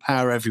they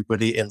empower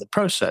everybody in the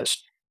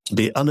process to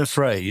be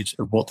unafraid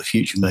of what the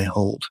future may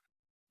hold.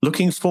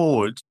 Looking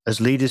forward, as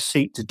leaders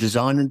seek to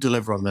design and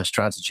deliver on their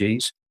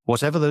strategies,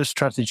 whatever those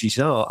strategies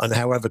are and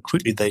however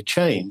quickly they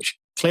change,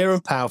 clear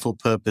and powerful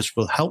purpose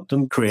will help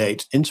them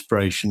create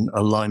inspiration,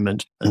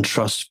 alignment, and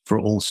trust for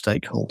all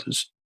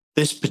stakeholders.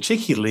 This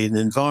particularly in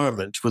an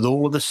environment with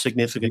all of the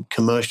significant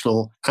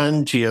commercial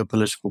and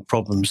geopolitical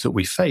problems that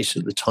we face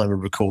at the time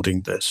of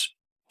recording this.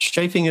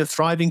 Shaping a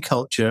thriving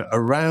culture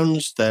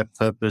around their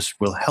purpose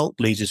will help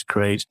leaders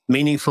create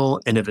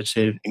meaningful,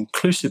 innovative,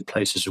 inclusive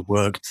places of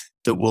work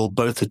that will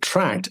both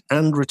attract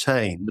and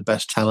retain the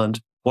best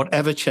talent,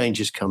 whatever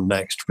changes come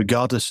next,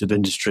 regardless of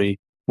industry,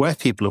 where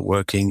people are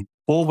working,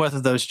 or whether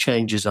those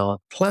changes are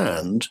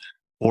planned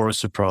or a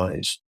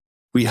surprise.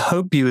 We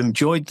hope you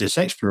enjoyed this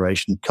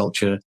exploration of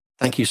culture.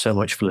 Thank you so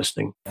much for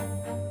listening.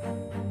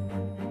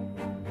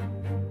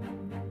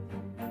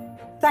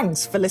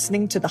 Thanks for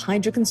listening to the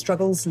Heidrick &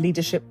 Struggles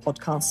Leadership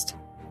Podcast.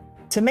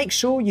 To make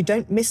sure you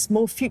don't miss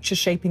more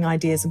future-shaping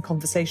ideas and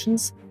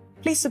conversations,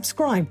 please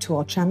subscribe to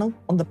our channel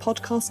on the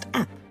podcast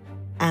app.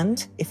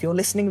 And if you're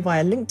listening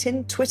via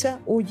LinkedIn, Twitter,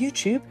 or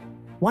YouTube,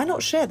 why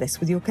not share this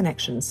with your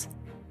connections?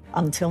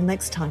 Until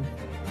next time.